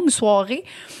plus longue soirée,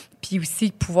 puis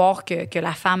aussi pouvoir que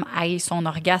la femme ait son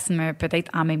orgasme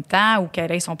peut-être en même temps ou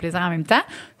qu'elle ait son plaisir en même temps,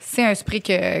 c'est un spray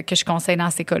que je conseille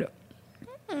dans ces cas-là.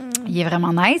 Il est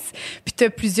vraiment nice. Puis t'as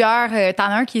plusieurs... t'en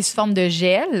as un qui est sous forme de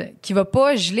gel, qui va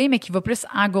pas geler, mais qui va plus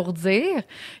engourdir.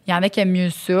 Il y en a qui aiment mieux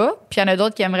ça. Puis il y en a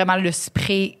d'autres qui aiment vraiment le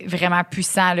spray vraiment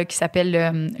puissant, là, qui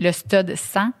s'appelle le Stud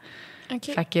 100. OK.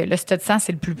 Fait que le Stud 100,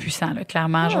 c'est le plus puissant, là,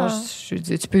 clairement. Genre, je veux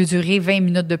dire, tu peux durer 20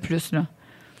 minutes de plus, là.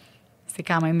 C'est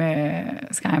quand même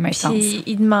intense. Puis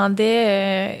il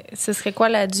demandait, ce serait quoi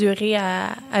la durée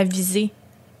à viser?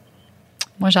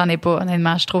 Moi, j'en ai pas,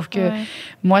 honnêtement. Je trouve que...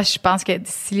 Moi, je pense que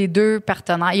si les deux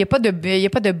partenaires... Il n'y a pas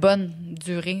de bonne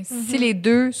durée. Si les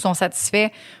deux sont satisfaits...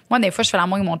 Moi, des fois, je fais la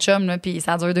avec mon chum, là, puis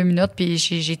ça dure 2 minutes, puis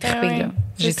j'ai trippé, là.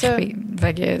 J'ai trippé.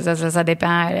 Fait que ça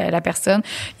dépend de la personne.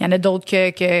 Il y en a d'autres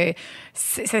que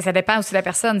ça dépend aussi de la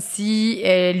personne. Si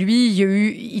lui,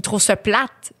 il trouve ça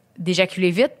plate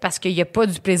d'éjaculer vite parce qu'il n'y a pas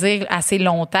du plaisir assez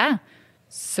longtemps,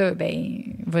 ça, ben,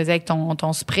 vas-y avec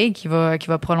ton spray qui va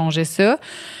prolonger ça.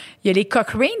 Il y a les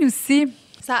Cochrane aussi.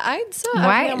 Ça aide, ça?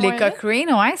 Oui, les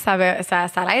Cochrane, ça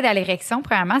l'aide à l'érection,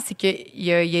 premièrement. C'est qu'il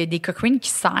y a des Cochrane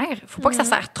qui serrent. Il ne faut pas que ça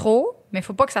serre trop, mais il ne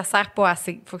faut pas que ça serre pas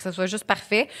assez. Il faut que ça soit juste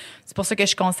parfait. C'est pour ça que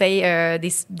je conseille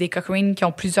des Cochrane qui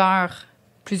ont plusieurs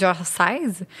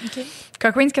 16. OK.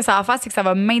 Cochrane, ce que ça va faire, c'est que ça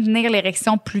va maintenir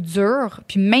l'érection plus dure.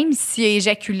 Puis même s'il a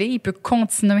éjaculé, il peut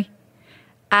continuer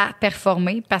à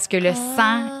performer parce que le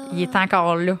sang, il est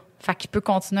encore là. Fait qu'il peut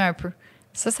continuer un peu.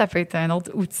 Ça peut être un autre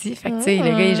outil. Fait que, tu sais, le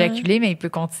gars a éjaculé, mais il peut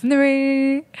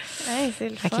continuer. Ouais, c'est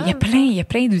le fun. Il y a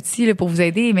plein d'outils là, pour vous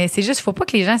aider, mais c'est juste, il faut pas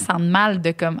que les gens se sentent mal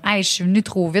de comme, hey, je suis venue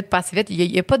trop vite, pas assez vite. Il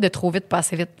y a pas de trop vite, pas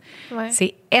assez vite. Ouais.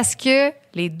 C'est est-ce que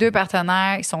les deux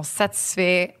partenaires ils sont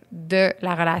satisfaits de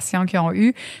la relation qu'ils ont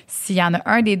eue? S'il y en a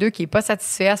un des deux qui est pas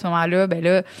satisfait à ce moment-là, ben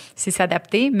là, c'est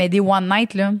s'adapter. Mais des one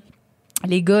night, là,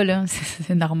 les gars, là,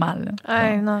 c'est normal. Là.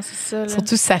 Ouais, non, c'est ça. Là.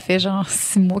 Surtout si ça fait genre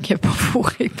 6 mois qu'il n'a pas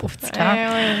fourré, pour petit cœur.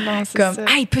 Ouais, non, c'est Comme, ça.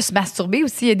 il peut se masturber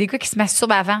aussi. Il y a des gars qui se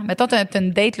masturbent avant. Mettons, t'as une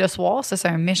date le soir. Ça, c'est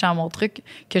un méchant bon truc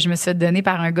que je me suis fait donner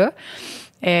par un gars.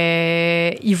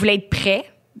 Il voulait être prêt,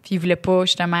 puis il voulait pas,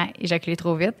 justement, éjaculer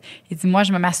trop vite. Il dit, moi,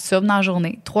 je me masturbe dans la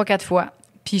journée, 3-4 fois.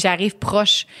 Puis j'arrive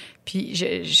proche, puis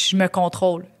je me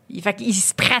contrôle. Fait qu'il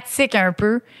se pratique un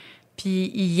peu,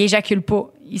 puis il éjacule pas.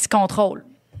 Il se contrôle.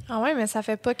 Ah ouais, mais ça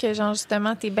fait pas que, genre,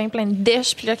 justement, t'es bien plein de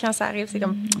dèches, puis là, quand ça arrive, c'est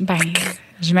comme...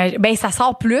 Ben, ça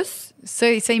sort plus. Ça,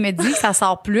 il me dit que ça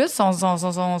sort plus.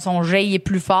 Son jet est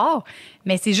plus fort.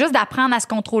 Mais c'est juste d'apprendre à se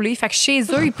contrôler. Fait que chez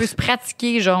eux, il peut se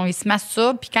pratiquer. Genre, il se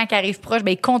masturbe, puis quand il arrive proche,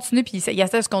 ben, il continue, puis il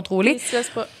essaie de se contrôler.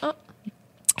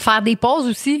 Faire des pauses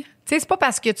aussi. Tu sais, c'est pas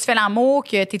parce que tu fais l'amour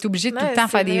que tu es obligé de tout le temps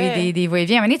faire des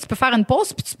va-et-vient. À un moment donné, tu peux faire une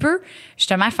pause, puis tu peux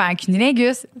justement faire un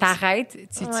cunilingus. T'arrêtes,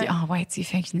 tu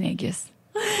fais un cunilingus.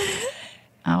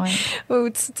 Ah ouais. Ou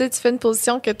tu fais une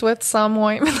position que toi, tu sens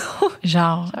moins.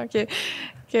 Genre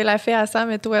que la fait à ça,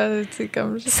 mais toi, tu sais,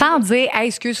 comme... Sans dire, hey,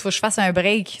 excuse, faut que je fasse un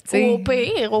break, tu sais. Au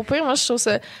pire, moi, je trouve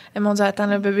ça... Eh, mon Dieu, attends,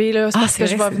 le bébé, là, c'est parce que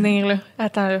je vais venir, là.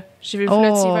 Attends, là, je vais le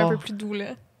tirer un peu plus doux, là.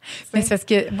 Mais c'est parce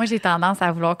que moi, j'ai tendance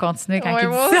à vouloir continuer quand il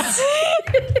dit ça.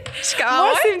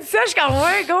 Moi, s'il me dit ça, je suis comme,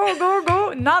 ouais,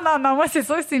 go. Non, moi, c'est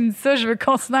sûr que s'il me dit ça, je veux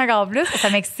continuer encore plus. Ça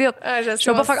m'excite. Je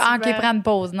veux pas faire, OK, prends une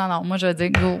pause. Non, moi, je veux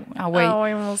dire, go. Ah ouais,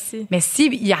 moi aussi. Mais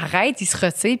s'il arrête, il se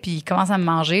retire, puis il commence à me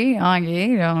manger,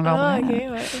 OK, là, on va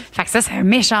Fait que ça, c'est un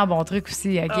méchant bon truc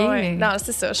aussi, OK? Ouais. Non,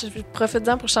 c'est ça. Je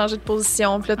profite-en pour changer de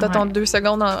position. Puis là, t'as ton 2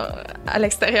 secondes à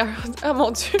l'extérieur. Ah,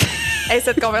 mon Dieu. Hey,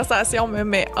 cette conversation me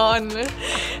met on.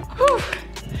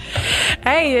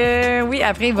 Hey, oui,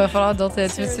 après, il va falloir d'autres.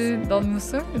 Tu veux-tu d'autres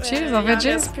mousseux? Cheers, on fait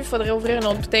cheers. Il faudrait ouvrir une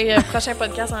autre bouteille. Prochain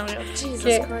podcast en vrai. Jesus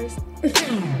Christ.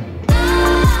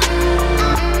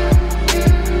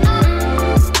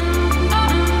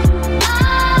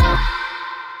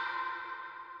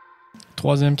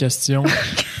 Troisième question.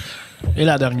 Et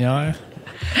la dernière.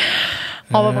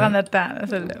 On va prendre notre temps, là,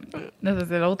 celle-là. Là, ça,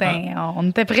 c'est l'autre. On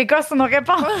était précoce sur nos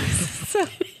réponses.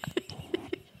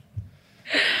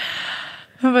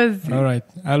 Vas-y. All right.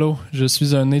 Allô, je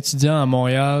suis un étudiant à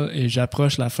Montréal et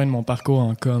j'approche la fin de mon parcours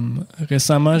en com.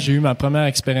 Récemment, j'ai eu ma première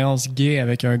expérience gay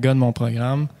avec un gars de mon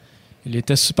programme. Il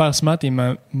était super smart et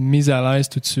m'a mis à l'aise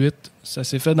tout de suite. Ça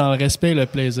s'est fait dans le respect et le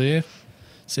plaisir.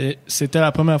 C'était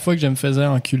la première fois que je me faisais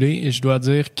enculer et je dois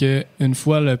dire qu'une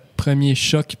fois le premier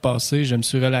choc passé, je me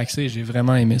suis relaxé et j'ai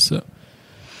vraiment aimé ça.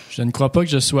 Je ne crois pas que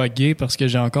je sois gay parce que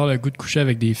j'ai encore le goût de coucher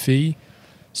avec des filles.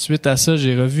 Suite à ça,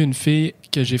 j'ai revu une fille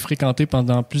que j'ai fréquentée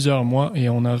pendant plusieurs mois et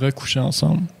on a recouché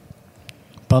ensemble.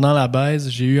 Pendant la baise,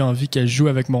 j'ai eu envie qu'elle joue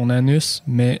avec mon anus,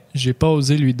 mais j'ai pas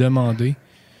osé lui demander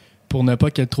pour ne pas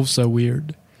qu'elle trouve ça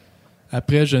weird.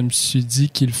 Après, je me suis dit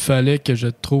qu'il fallait que je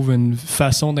trouve une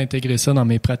façon d'intégrer ça dans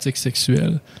mes pratiques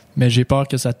sexuelles, mais j'ai peur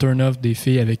que ça turn off des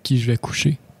filles avec qui je vais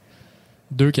coucher.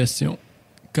 2 questions.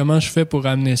 Comment je fais pour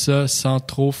amener ça sans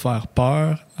trop faire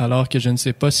peur, alors que je ne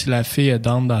sais pas si la fille est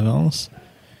down d'avance?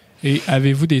 Et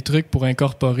avez-vous des trucs pour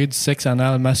incorporer du sexe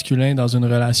anal masculin dans une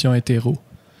relation hétéro?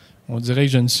 On dirait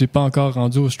que je ne suis pas encore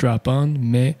rendu au strap-on,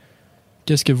 mais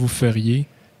qu'est-ce que vous feriez?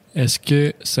 Est-ce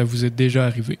que ça vous est déjà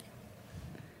arrivé?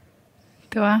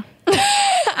 Toi? Elle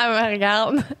me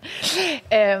regarde.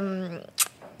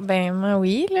 Ben, moi,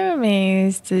 oui, là, mais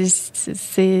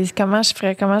c'est comment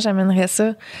j'amènerais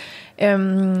ça?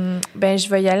 Ben, je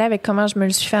vais y aller avec comment je me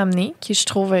le suis fait amener, qui, je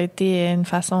trouve, a été une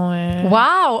façon...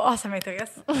 Wow! Oh, ça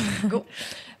m'intéresse. Go!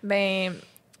 Ben,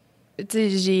 tu sais,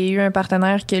 j'ai eu un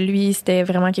partenaire que lui, c'était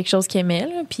vraiment quelque chose qu'il aimait,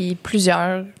 là, puis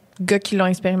plusieurs gars qui l'ont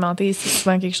expérimenté, c'est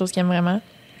souvent quelque chose qu'il aime vraiment.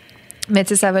 Mais tu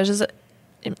sais, ça va juste...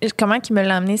 Comment qu'il me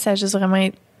l'a amené, ça a juste vraiment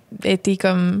été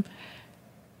comme...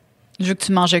 Je veux que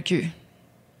tu manges le cul.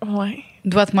 Ouais.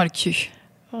 Doite-moi le cul.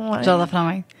 Ouais. Genre de la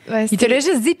main. Ouais, il te l'a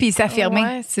juste dit, puis il s'est affirmé.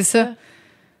 Ouais, c'est ça.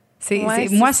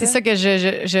 Moi, c'est ça que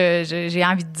j'ai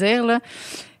envie de dire, là.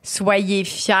 Soyez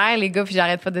fiers, les gars, puis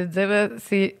j'arrête pas de le dire, là.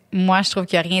 Moi, je trouve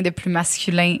qu'il n'y a rien de plus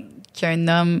masculin qu'un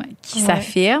homme qui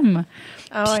s'affirme.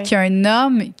 Puis qu'un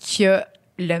homme qui a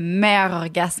le meilleur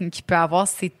orgasme qu'il peut avoir,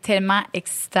 c'est tellement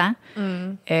excitant.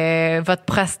 Votre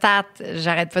prostate,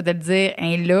 j'arrête pas de le dire,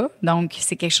 est là. Donc,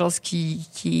 c'est quelque chose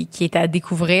qui est à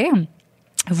découvrir.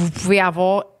 Vous pouvez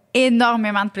avoir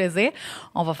énormément de plaisir.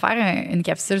 On va faire une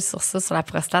capsule sur ça, sur la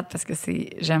prostate, parce que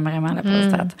j'aime vraiment la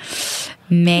prostate.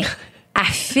 Mais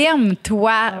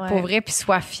affirme-toi pour vrai, puis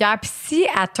sois fière. Puis si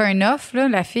elle turn off, là,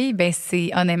 la fille, ben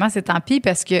honnêtement, c'est tant pis,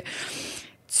 parce que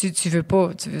tu veux pas,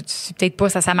 peut-être pas,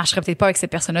 ça marcherait peut-être pas avec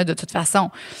cette personne-là de toute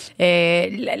façon.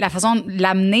 La façon de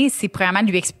l'amener, c'est premièrement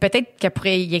peut-être qu'elle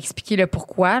pourrait y expliquer le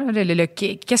pourquoi,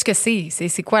 qu'est-ce que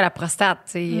c'est quoi la prostate,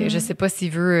 je sais pas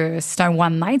s'il veut, si c'est un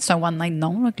one night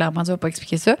non, là, clairement tu vas pas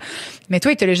expliquer ça. Mais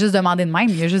toi, il te l'a juste demandé de même,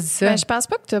 il a juste dit ça. Ben, je pense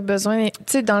pas que tu as besoin, tu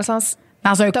sais, dans le sens...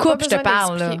 Dans un couple, je te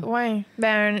parle, là. Oui.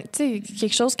 Ben, tu sais,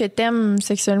 quelque chose que t'aimes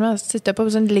sexuellement, tu sais, t'as pas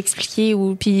besoin de l'expliquer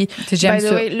ou, puis... J'aime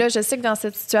ça. Là, je sais que dans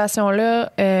cette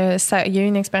situation-là, il y a eu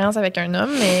une expérience avec un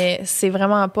homme, mais c'est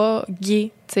vraiment pas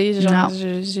gay, tu sais. Genre,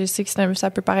 je sais que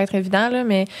ça peut paraître évident, là,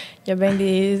 mais il y a bien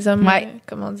des hommes,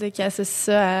 comment dire, qui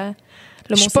associent ça à...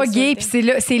 Je suis pas gay, puis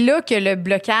c'est là que le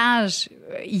blocage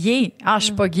y est. Ah, je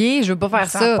suis pas gay, je veux pas faire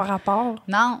ça. Ça n'a pas rapport.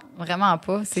 Non, vraiment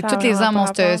pas. Tous les hommes ont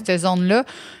cette zone-là.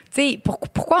 Tu sais,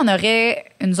 pourquoi on aurait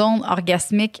une zone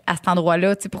orgasmique à cet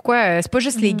endroit-là? Tu sais, pourquoi? C'est pas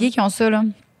juste les gays qui ont ça, là.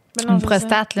 Une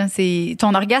prostate, là.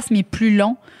 Ton orgasme est plus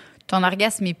long. Ton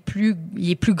orgasme est plus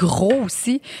gros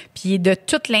aussi. Puis il est de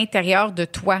tout l'intérieur de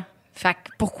toi. Fait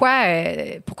que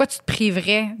pourquoi tu te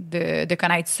priverais de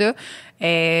connaître ça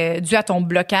dû à ton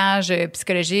blocage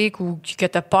psychologique ou que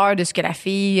tu as peur de ce que la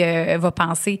fille va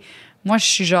penser? Moi, je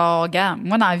suis genre, regarde,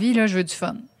 moi, dans la vie, là, je veux du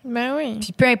fun. Ben oui.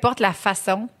 Puis peu importe la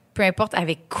façon, peu importe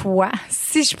avec quoi,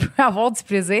 si je peux avoir du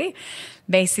plaisir,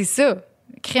 ben c'est ça.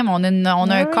 Crème, on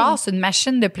a un corps, c'est une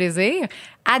machine de plaisir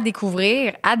à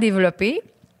découvrir, à développer.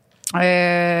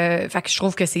 Fait que je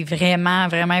trouve que c'est vraiment,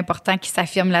 vraiment important qu'il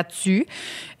s'affirme là-dessus,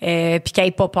 puis qu'il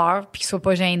ait pas peur, puis qu'il soit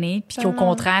pas gêné, puis qu'au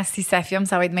contraire, s'il s'affirme,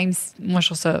 ça va être même... Moi, je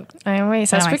trouve ça... oui,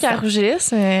 ça se peut qu'elle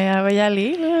rougisse, mais elle va y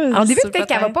aller. Là, au début, peut-être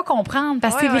qu'elle va pas comprendre,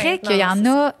 parce que c'est vrai qu'il y en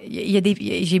a...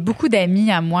 J'ai beaucoup d'amis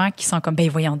à moi qui sont comme, ben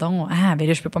voyons donc, ben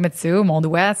là, je peux pas mettre ça, mon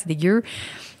doigt, c'est dégueu.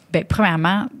 Ben,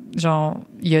 premièrement, genre,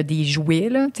 il y a des jouets,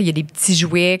 là. Il y a des petits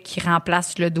jouets qui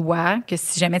remplacent le doigt, que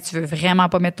si jamais tu veux vraiment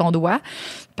pas mettre ton doigt,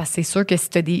 parce que c'est sûr que si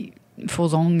tu as des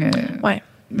faux ongles.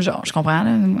 Genre, je comprends,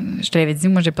 là. Je te l'avais dit,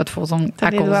 moi, j'ai pas de faux ongles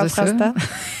à cause de ça.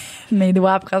 Mes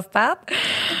doigts à prostate.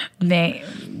 Mais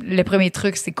le premier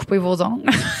truc, c'est couper vos ongles.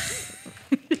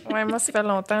 Moi, ça fait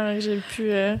longtemps que j'ai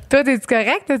pu. Toi, t'es-tu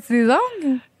correct? T'as-tu des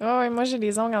ongles? Oui, moi, j'ai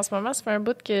des ongles en ce moment. Ça fait un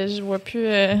bout que je vois plus.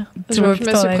 Tu vois plus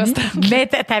Monsieur Prostate. Mais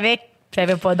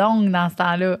t'avais pas d'ongles dans ce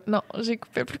temps-là. Non, j'ai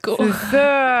coupé plus court. C'est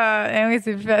ça. Oui,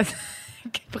 c'est plus facile.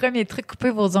 Premier truc,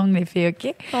 couper vos ongles, les filles,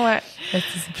 OK? Ouais.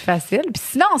 C'est plus facile. Puis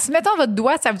sinon, si mettons votre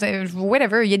doigt, ça vous,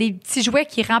 whatever, il y a des petits jouets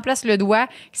qui remplacent le doigt,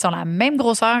 qui sont la même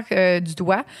grosseur que du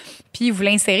doigt. Puis vous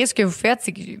l'insérez, ce que vous faites,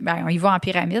 c'est que, on y va en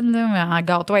pyramide, là, en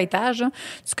gâteau à étage. Là.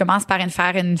 Tu commences par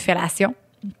faire une fellation.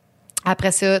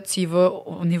 Après ça, tu y vas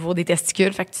au niveau des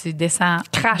testicules, fait que tu descends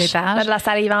d'étage. T'as de la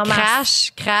salive en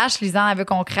masse. Crache. Lisanne, elle veut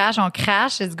qu'on crache, on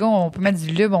crache. Let's go, on peut mettre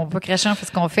du lube, on peut pas cracher, on fait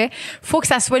ce qu'on fait. Faut que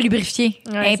ça soit lubrifié.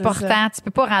 Ouais, important. Tu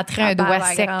peux pas rentrer un doigt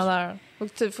sec. Grandeur. Faut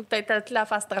que tu aies la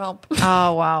face trempe.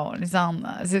 Ah, wow, Lisande.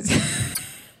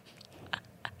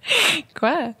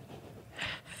 Quoi?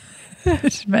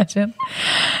 J'imagine.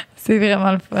 C'est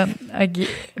vraiment le fun. OK.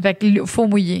 Fait que faut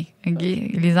mouiller. OK.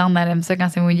 Lisande, elle aime ça quand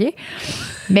c'est mouillé.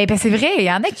 Mais ben, c'est vrai, il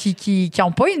y en a qui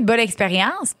ont pas eu une bonne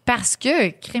expérience parce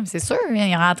que, crime, c'est sûr, hein,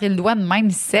 ils ont rentré le doigt de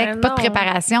même sec, pas de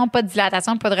préparation, pas de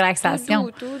dilatation, pas de relaxation.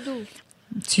 Tout doux.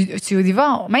 Tu y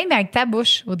vas, même avec ta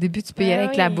bouche. Au début, tu peux y aller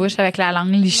avec la bouche, avec la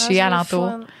langue lichée alentour.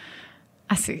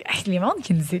 Ah, c'est les mondes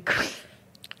qui nous écoutent.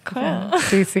 Quoi?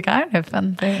 C'est quand même le fun.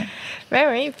 Ben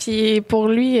oui, puis pour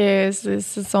lui, c'est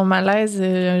son malaise,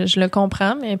 je le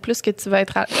comprends, mais plus que tu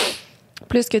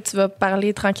vas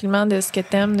parler tranquillement de ce que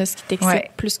t'aimes, de ce qui t'excite,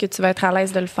 plus que tu vas être à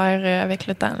l'aise de le faire avec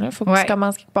le temps. Il faut que tu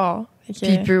commences quelque part.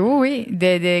 Puis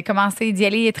de commencer d'y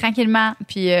aller tranquillement.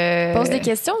 Puis pose des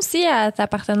questions aussi à ta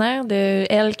partenaire de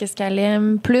elle, qu'est-ce qu'elle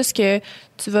aime, plus que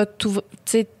tu vas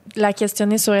la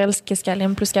questionner sur elle, qu'est-ce qu'elle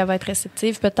aime, plus qu'elle va être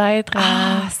réceptive peut-être.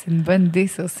 Ah, c'est une bonne idée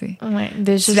ça aussi. Ouais,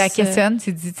 tu la questionnes,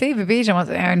 tu dis, tu sais, bébé,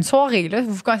 j'aimerais une soirée là,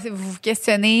 vous vous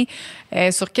questionnez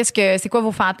sur c'est quoi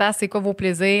vos fantasmes, c'est quoi vos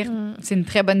plaisirs. C'est une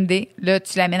très bonne idée. Là,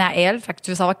 tu l'amènes à elle, fait que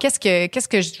tu veux savoir qu'est-ce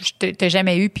que je t'ai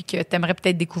jamais eu puis que tu aimerais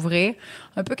peut-être découvrir.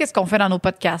 Un peu qu'est-ce qu'on fait dans nos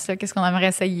podcasts, là, qu'est-ce qu'on aimerait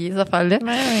essayer, ça affaire là.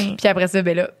 Ouais. Puis après ça,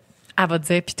 ben là, elle va te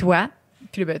dire, puis toi.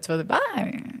 Puis là, ben, tu vas dire,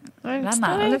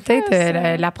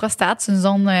 peut-être la prostate, c'est une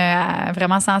zone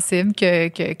vraiment sensible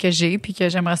que j'ai, puis que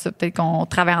j'aimerais ça peut-être qu'on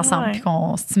travaille ensemble, puis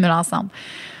qu'on stimule ensemble.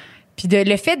 Puis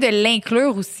le fait de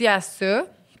l'inclure aussi à ça,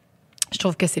 je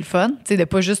trouve que c'est le fun, tu sais, de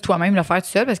pas juste toi-même le faire tout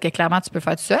seul, parce que clairement, tu peux le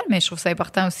faire tout seul, mais je trouve que c'est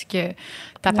important aussi que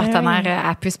ta partenaire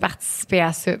elle puisse participer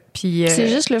à ça. Puis c'est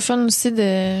juste le fun aussi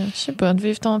de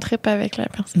vivre ton trip avec la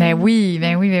personne. Ben oui.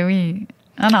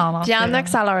 Ah non. Puis il y en a que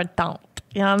ça leur tente.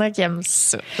 Il y en a qui aiment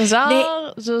ça.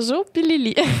 Genre Jojo puis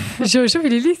Lily. Jojo et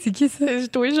Lily, c'est qui ça? C'est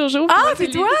toi, Jojo. Ah, c'est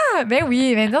toi! Ben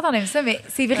oui, nous autres, on aime ça. Mais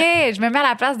c'est vrai, je me mets à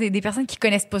la place des personnes qui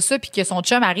connaissent pas ça puis que son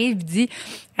chum arrive et dit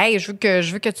 « Hey, je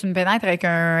veux que tu me pénètres avec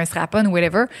un strap-on ou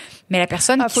whatever. » Mais la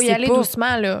personne qui faut sait y aller pas,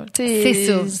 doucement, là. C'est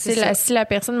ça. Si la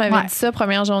personne m'avait dit ça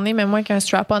première journée, mais moi qu'un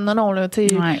strap-on, non, là, tu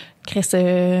sais.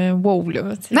 Chris, wow, là.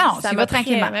 Non, ça tu vas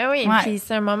tranquillement. Mais oui, puis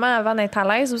c'est un moment avant d'être à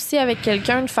l'aise aussi avec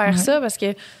quelqu'un de faire ça parce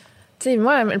que tu sais,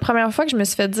 moi, la première fois que je me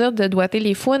suis fait dire de doigter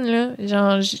les fouines, là,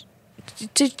 genre,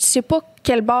 tu sais pas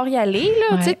quel bord y aller,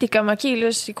 là. Tu sais, t'es comme, OK,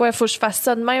 là, c'est quoi, il faut que je fasse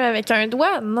ça de même avec un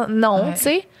doigt? Non, tu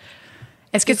sais.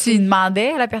 Est-ce que tu lui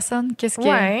demandais à la personne qu'est-ce que.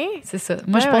 Ouais. C'est ça.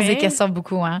 Moi, je pose des questions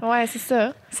beaucoup, hein. Ouais, c'est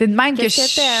ça. C'est de même que je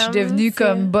suis devenue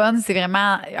comme bonne. C'est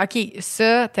vraiment, OK,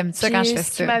 ça, t'aimes ça quand je fais ça?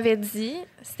 Ce qu'il m'avait dit,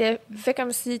 c'était fait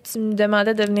comme si tu me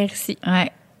demandais de venir ici.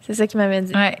 Ouais. C'est ça qu'il m'avait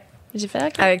dit. Ouais. J'ai fait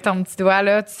OK. Avec ton petit doigt,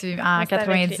 là, en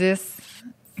 90,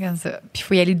 comme ça. Puis il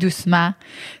faut y aller doucement.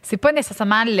 C'est pas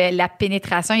nécessairement la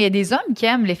pénétration. Il y a des hommes qui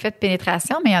aiment l'effet de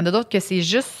pénétration, mais il y en a d'autres que c'est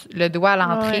juste le doigt à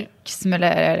l'entrée qui stimule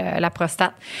la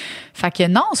prostate. Fait que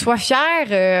non, sois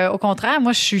fier. Au contraire,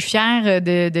 moi, je suis fière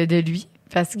de lui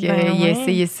parce qu'il a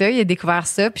essayé ça, il a découvert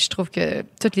ça, puis je trouve que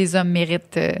tous les hommes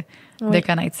méritent de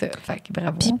connaître ça. Fait que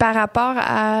bravo. Puis par rapport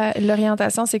à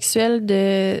l'orientation sexuelle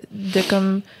de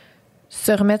comme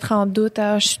se remettre en doute,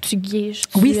 je suis gay,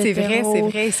 oui, c'est vrai,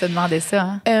 il se demandait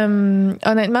ça. Hein?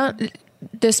 Honnêtement,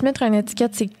 de se mettre une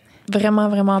étiquette, c'est vraiment,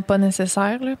 vraiment pas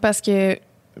nécessaire, là, parce que,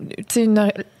 tu sais,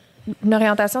 une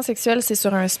orientation sexuelle, c'est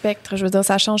sur un spectre. Je veux dire,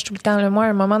 ça change tout le temps. Là. Moi, à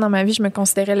un moment dans ma vie, je me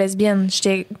considérais lesbienne.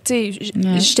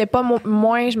 J'étais pas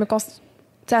moins, je me considérais,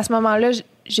 à ce moment-là,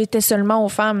 j'étais seulement aux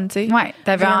femmes, tu sais. Ouais,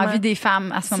 t'avais envie des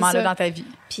femmes à ce moment-là dans ta vie.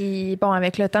 Puis bon,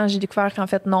 avec le temps, j'ai découvert qu'en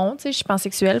fait non, tu sais, je suis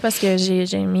pansexuelle parce que j'ai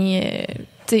mis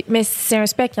tu sais, mais c'est un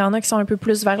spectre, il y en a qui sont un peu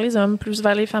plus vers les hommes, plus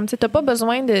vers les femmes, tu sais, t'as pas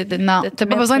besoin non, t'as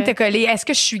pas besoin de te coller. Est-ce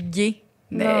que je suis gay?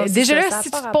 Non, déjà là, ça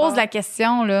si tu te poses la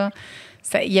question là,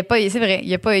 il y a pas, c'est vrai, il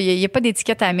y a pas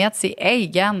d'étiquette à mettre, c'est hey,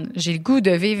 regarde, j'ai le goût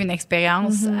de vivre une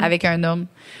expérience avec un homme.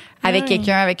 Avec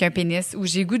quelqu'un avec un pénis, ou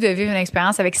j'ai le goût de vivre une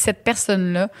expérience avec cette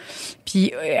personne-là.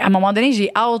 Puis, à un moment donné,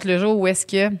 j'ai hâte le jour où est-ce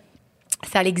que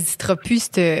ça n'existera plus,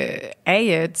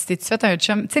 hey, tu t'es-tu fait un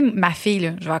chum? Tu sais, ma fille,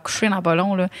 là, je vais accoucher dans pas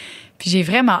long, là. Puis j'ai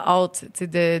vraiment hâte, tu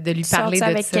sais, de lui parler de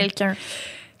avec ça. quelqu'un.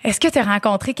 Est-ce que tu as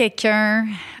rencontré quelqu'un?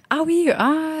 Ah oui,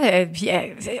 puis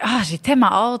j'ai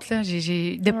tellement hâte, là,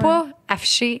 de pas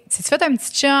afficher. Si tu fais un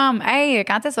petit chum, hey,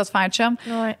 quand est-ce que tu vas te faire un chum?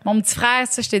 Ouais. Mon petit frère,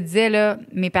 ça, je te disais, là,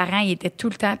 mes parents, ils étaient tout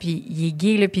le temps, puis il est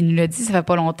gay, là, puis il nous l'a dit, ça fait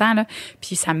pas longtemps, là,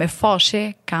 puis ça me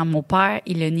fâchait quand mon père,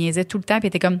 il le niaisait tout le temps, puis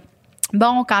il était comme,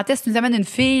 bon, quand est-ce que tu nous amènes une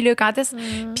fille, là, quand est-ce...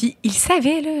 Puis il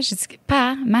savait, là, j'ai dit,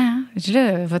 pas, maman, j'ai dit,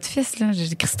 là, votre fils, là, j'ai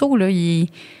dit, Christo, là, il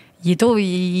il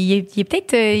est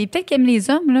peut-être qu'il aime les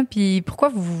hommes, là. Puis pourquoi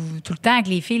vous, tout le temps avec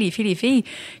les filles?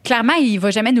 Clairement, il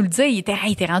va jamais nous le dire. Il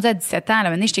était rendu à 17 ans. À un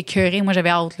moment donné, j'étais écœurée. Moi, j'avais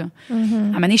hâte, là. À un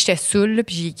moment donné, j'étais saoule, là,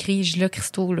 puis j'ai écrit, je dis là,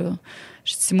 Christo, là.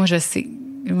 Je dis, moi, je sais.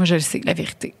 Moi, je le sais, la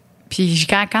vérité. Puis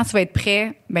quand tu vas être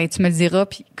prêt, ben tu me le diras.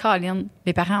 Puis, Colin,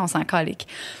 les parents, on s'en calique.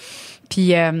 Puis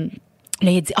là,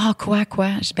 il a dit, quoi?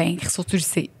 Je dis, ben, Christo, tu le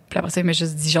sais. Puis après ça, il m'a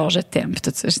juste dit, genre, je t'aime. Puis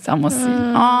tout ça, j'ai dit, moi aussi.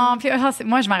 Puis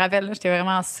moi, je me rappelle, là, j'étais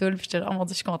vraiment saoule. Puis j'étais genre, oh mon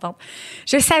Dieu, je suis contente.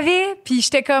 Je le savais. Puis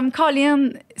j'étais comme,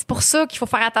 Colin, c'est pour ça qu'il faut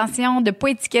faire attention de pas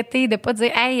étiqueter, de pas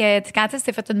dire, hey, quand est-ce que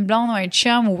t'es fait une blonde ou un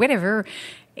chum ou whatever.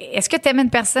 Est-ce que t'aimes une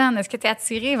personne? Est-ce que t'es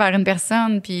attiré vers une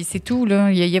personne? Puis c'est tout, là.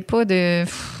 Il y a pas de...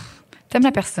 T'aimes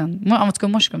la personne. Moi, en tout cas,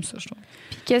 moi, je suis comme ça, je trouve.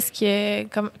 Puis qu'est-ce que...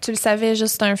 Comme, tu le savais,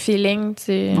 juste un feeling,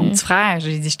 Mon petit frère,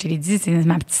 je te l'ai dit, c'est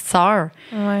ma petite sœur.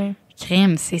 Ouais.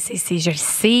 Crime, je le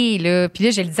sais, là. Puis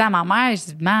là, je le dis à ma mère,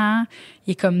 je dis, maman,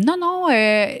 il est comme, non,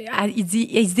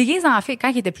 il se déguise en fille. Quand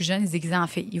il était plus jeune, il se déguisait en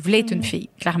fille. Il voulait être une fille,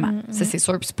 clairement. Ça, c'est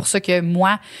sûr. Puis c'est pour ça que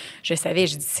moi, je savais,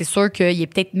 je dis, c'est sûr qu'il est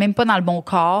peut-être même pas dans le bon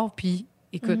corps. Puis,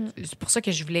 écoute, c'est pour ça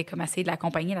que je voulais comme essayer de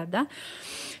l'accompagner là-dedans.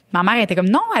 Ma mère était comme,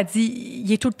 non, elle dit,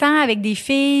 il est tout le temps avec des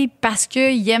filles parce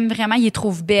qu'il aime vraiment, il les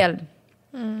trouve belles.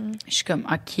 Je suis comme,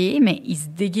 OK, mais il se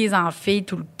déguise en fille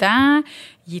tout le temps.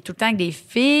 Il est tout le temps avec des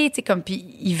filles, tu sais, comme, puis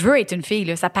il veut être une fille,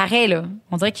 là. Ça paraît, là.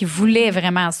 On dirait qu'il voulait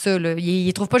vraiment ça, là. Il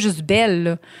les trouve pas juste belles,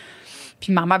 là.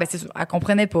 Puis ma mère, ben, c'est sûr, elle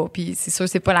comprenait pas. Puis c'est sûr,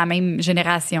 c'est pas la même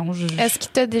génération. Est-ce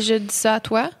qu'il t'a déjà dit ça à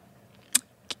toi?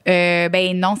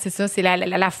 Ben non, c'est ça. C'est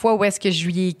la fois où est-ce que je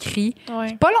lui ai écrit.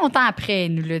 Ouais. Pas longtemps après,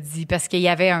 il nous l'a dit, parce qu'il y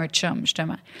avait un chum,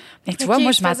 justement. Mais tu vois,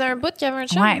 moi, je faisais un bout qu'il y avait un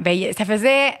chum? Ouais, ben ça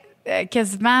faisait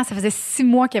ça faisait 6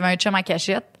 mois qu'il y avait un chum en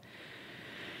cachette.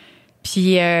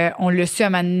 Puis on l'a su à un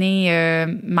moment donné,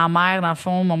 ma mère, dans le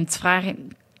fond, mon petit frère,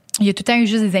 il a tout le temps eu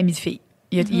juste des amis de filles.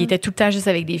 Il était tout le temps juste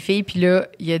avec des filles. Puis là,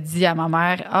 il a dit à ma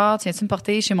mère, tu viens-tu me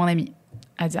porter chez mon ami?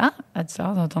 Elle dit, Elle dit,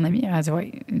 ton ami? Elle dit,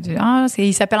 oui. Il dit,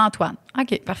 il s'appelle Antoine.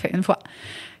 OK, parfait, une fois.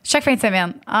 Chaque fin de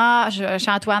semaine, chez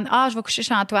Antoine, je vais coucher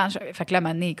chez Antoine. Fait que là, à un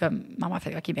moment donné, comme, maman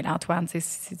fait, OK, mais là, Antoine,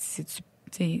 c'est-tu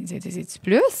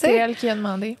plus? C'est elle qui a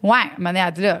demandé. Ouais, à un moment donné,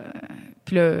 elle dit là.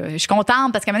 Puis là, je suis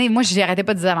contente parce qu'à un moment donné, moi, j'arrêtais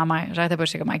pas de dire à ma mère. J'arrêtais pas.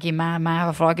 J'étais comme, OK, maman,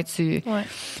 va falloir que tu. Ouais.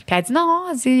 Puis elle dit non,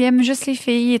 il aime juste les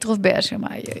filles, il les trouve belles. Je suis comme,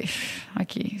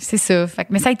 OK, c'est ça. Fait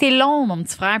que, mais ça a été long, mon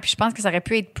petit frère. Puis je pense que ça aurait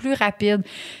pu être plus rapide.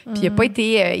 Puis il a pas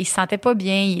été. Il se sentait pas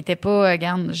bien. Il était pas.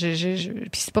 Regarde,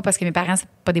 puis c'est pas parce que mes parents, c'est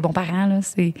pas des bons parents, là.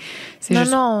 C'est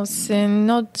juste. Non, c'est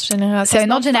une autre génération. C'est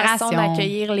une autre génération. Façon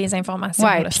d'accueillir les informations.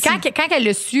 Ouais. Là. Puis quand elle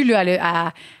l'a su, là,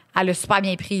 elle a super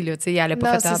bien pris, là, tu sais. Elle a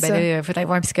pas fait, faut aller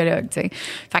voir un psychologue, tu sais.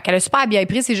 Fait qu'elle a super bien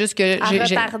pris, c'est juste que elle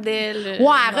retardait.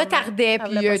 Elle retardait,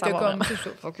 puis t'es comme, c'est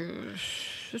ça. Fait que,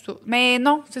 c'est ça. Mais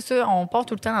non, c'est ça, on part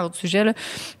tout le temps dans d'autres sujets, là.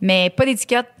 Mais pas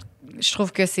d'étiquette. Je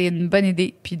trouve que c'est une bonne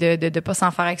idée, puis de pas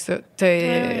s'en faire avec ça. Tu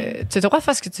as le droit de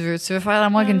faire ce que tu veux. Tu veux faire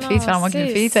l'amour avec une fille, tu fais l'amour avec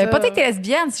une fille. Ça veut pas dire que t'es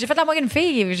lesbienne. Si j'ai fait l'amour avec une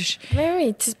fille... Mais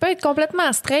oui, tu peux être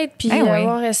complètement straight, puis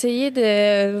avoir essayé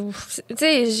de... Tu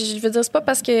sais, je veux dire, c'est pas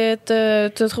parce que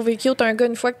t'as trouvé cute un gars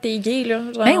une fois que t'es gay, là.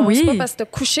 Genre, c'est pas parce que t'as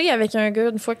couché avec un gars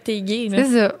une fois que t'es gay, là.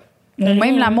 C'est ça. Ou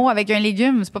même l'amour avec un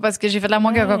légume. C'est pas parce que j'ai fait de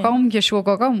l'amour avec un cocombe que je suis au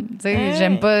cocombe. Tu sais,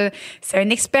 j'aime pas... C'est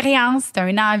une expérience, c'est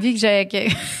une envie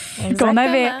qu'on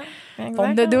avait.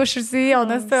 Pompe de douche aussi, on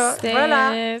a ça.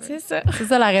 Voilà. C'est ça. C'est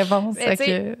ça la réponse.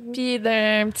 Puis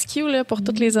d'un petit cue là, pour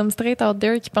tous les hommes straight out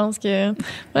there qui pensent que...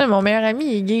 Ouais, mon meilleur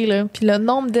ami est gay, là. Puis le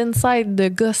nombre d'insights de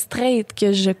gars straight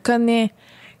que je connais,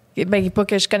 ben pas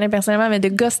que je connais personnellement, mais de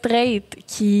gars straight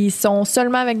qui sont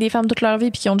seulement avec des femmes toute leur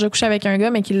vie puis qui ont déjà couché avec un gars,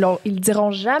 mais qui le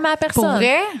diront jamais à personne. Pour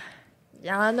vrai? Il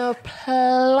y en a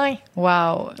plein.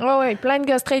 Wow. Ouais, plein de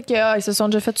gars straight ils se sont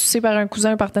déjà fait sucer par un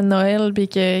cousin par de Noël, puis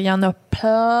qu'il y en a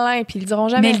plein, puis ils le diront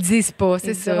jamais. Mais ils le disent pas,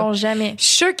 c'est ça. Ils le diront jamais. Je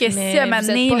suis sûre que si à un moment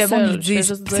donné, le monde le dit,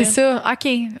 c'est ça,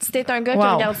 OK. Si t'es un gars qui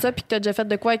regarde ça, puis que t'as déjà fait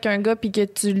de quoi avec un gars, puis que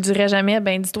tu le dirais jamais,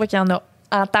 ben dis-toi qu'il y en a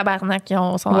en tabarnak qui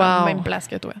sont dans la même place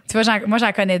que toi. Tu vois, moi,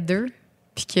 j'en connais 2.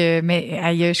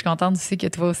 Mais je suis contente aussi que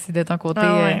toi aussi de ton côté.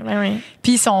 Oui.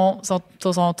 Puis ils sont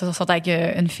avec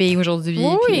une fille aujourd'hui.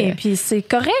 Oui, puis c'est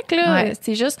correct, là. Ouais.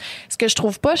 C'est juste, ce que je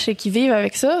trouve pas, c'est qu'ils vivent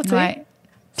avec ça, tu sais. Ouais.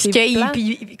 Puis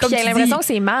qu'il a l'impression que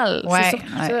c'est mal. Ouais, c'est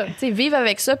surtout ça. Tu sais, vivre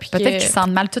avec ça. Peut-être qu'ils se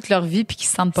sentent mal toute leur vie puis qu'ils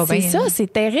se sentent pas bien. C'est ça,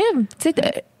 c'est terrible. Tu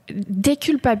sais,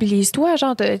 déculpabilise-toi,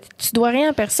 genre, tu dois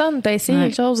rien à personne. T'as essayé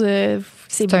quelque chose,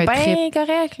 c'est bien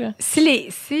correct, là. Si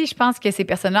je pense que ces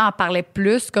personnes-là en parlaient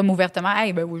plus, comme ouvertement,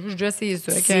 ben oui, je sais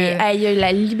ça. Il y a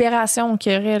la libération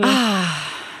qu'il y aurait, là.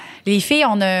 Les filles,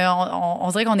 on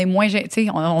dirait qu'on est moins... Tu sais,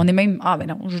 on est même... ben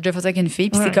non, je déjà fait ça avec une fille,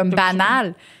 puis c'est comme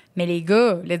banal. Mais les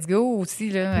gars, let's go aussi,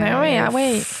 là. Ben oui, ah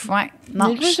ouais. Ouais.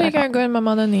 Non, J'ai vu avec un gars à un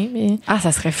moment donné, mais... Ah,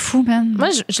 ça serait fou, man. Moi,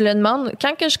 je le demande.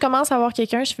 Quand que je commence à voir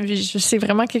quelqu'un, c'est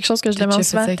vraiment quelque chose que je demande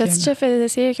souvent. T'as-tu déjà fait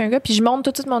essayer avec un gars? Puis je montre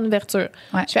tout de suite mon ouverture.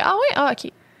 Ouais. Je fais, ah oui, ah, OK.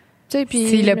 Tu sais,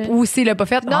 puis... Ou s'il l'a pas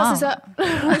fait. Non, c'est ça.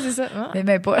 Ouais, c'est ça. Mais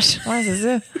ben poche. Ouais, c'est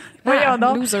ça. Voyons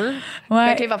donc. Loser. Ouais.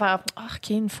 Fait que là, il va faire, OK,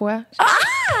 une fois.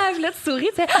 Là, tu souris,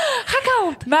 tu sais,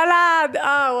 raconte! Malade!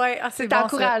 Ah, ouais. Ah, c'est bon,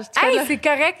 t'encourages. Hey, c'est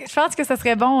correct. Je pense que ça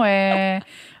serait bon.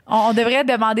 On devrait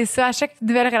demander ça à chaque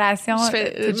nouvelle relation.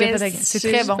 C'est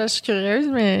très bon. Je suis curieuse,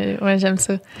 mais ouais, j'aime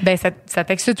ça. Ben, ça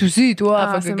t'excite aussi, toi.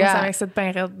 Moi, ça m'excite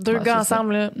pas raide. Deux gars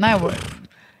ensemble, là. Ouais, ouais.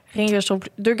 Rien que je trouve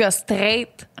plus. Deux gars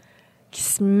straight qui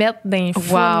se mettent dans les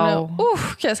fous. Wow.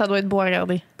 Ouf, que ça doit être beau à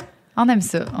regarder. On aime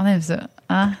ça.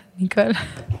 Hein, Nicole?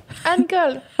 Ah,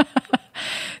 Nicole!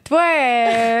 Toi,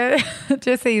 tu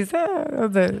as essayé ça?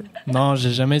 Non,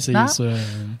 j'ai jamais essayé ça.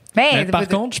 Mais par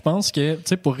contre, je pense que, tu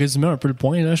sais, pour résumer un peu le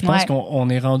point, là, je pense qu'on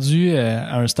est rendu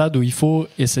à un stade où il faut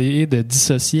essayer de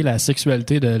dissocier la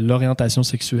sexualité de l'orientation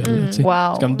sexuelle.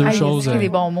 Wow. C'est comme deux choses. C'est des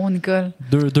bons mots, Nicole.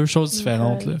 Deux choses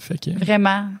différentes. Là, fait que...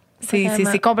 Vraiment.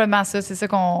 C'est complètement ça. C'est ça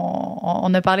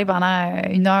qu'on a parlé pendant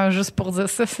 1 heure juste pour dire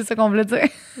ça. C'est ça qu'on voulait dire.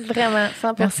 Vraiment,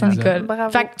 100%. Merci, Nicole.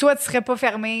 Bravo. Fait que toi, tu serais pas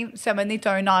fermé. Si à un moment donné, tu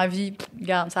as une envie,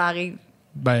 regarde, ça arrive.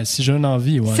 Ben, si j'ai une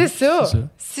envie, ouais. C'est ça.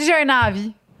 Si j'ai une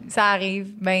envie, ça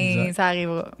arrive. Ben, exact. Ça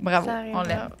arrivera. Bravo. Ça arrive, on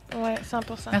l'aime. Ouais, 100%.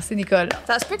 Merci, Nicole.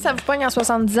 Ça se peut que ça vous pogne en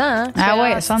 70 ans, hein? Ah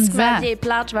ouais, 70 ans. Si ma vie est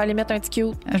plate, je vais aller mettre un petit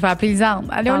cute. Je vais appeler Lisande.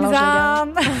 Allô,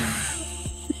 Lisande!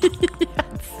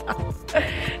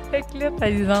 Fait que là, t'as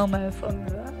Lisande à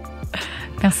 70 ans.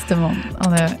 Merci tout le monde.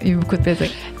 On a eu beaucoup de plaisir.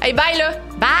 Hey, bye là!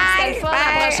 Bye! C'était le fun,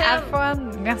 à la prochaine. Have fun.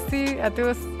 Merci à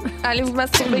tous. Allez vous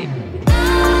masturber.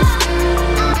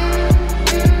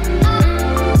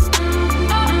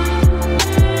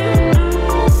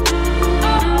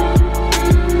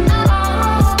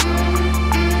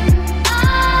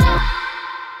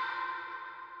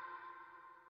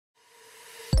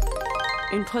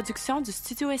 Une production du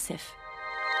Studio SF.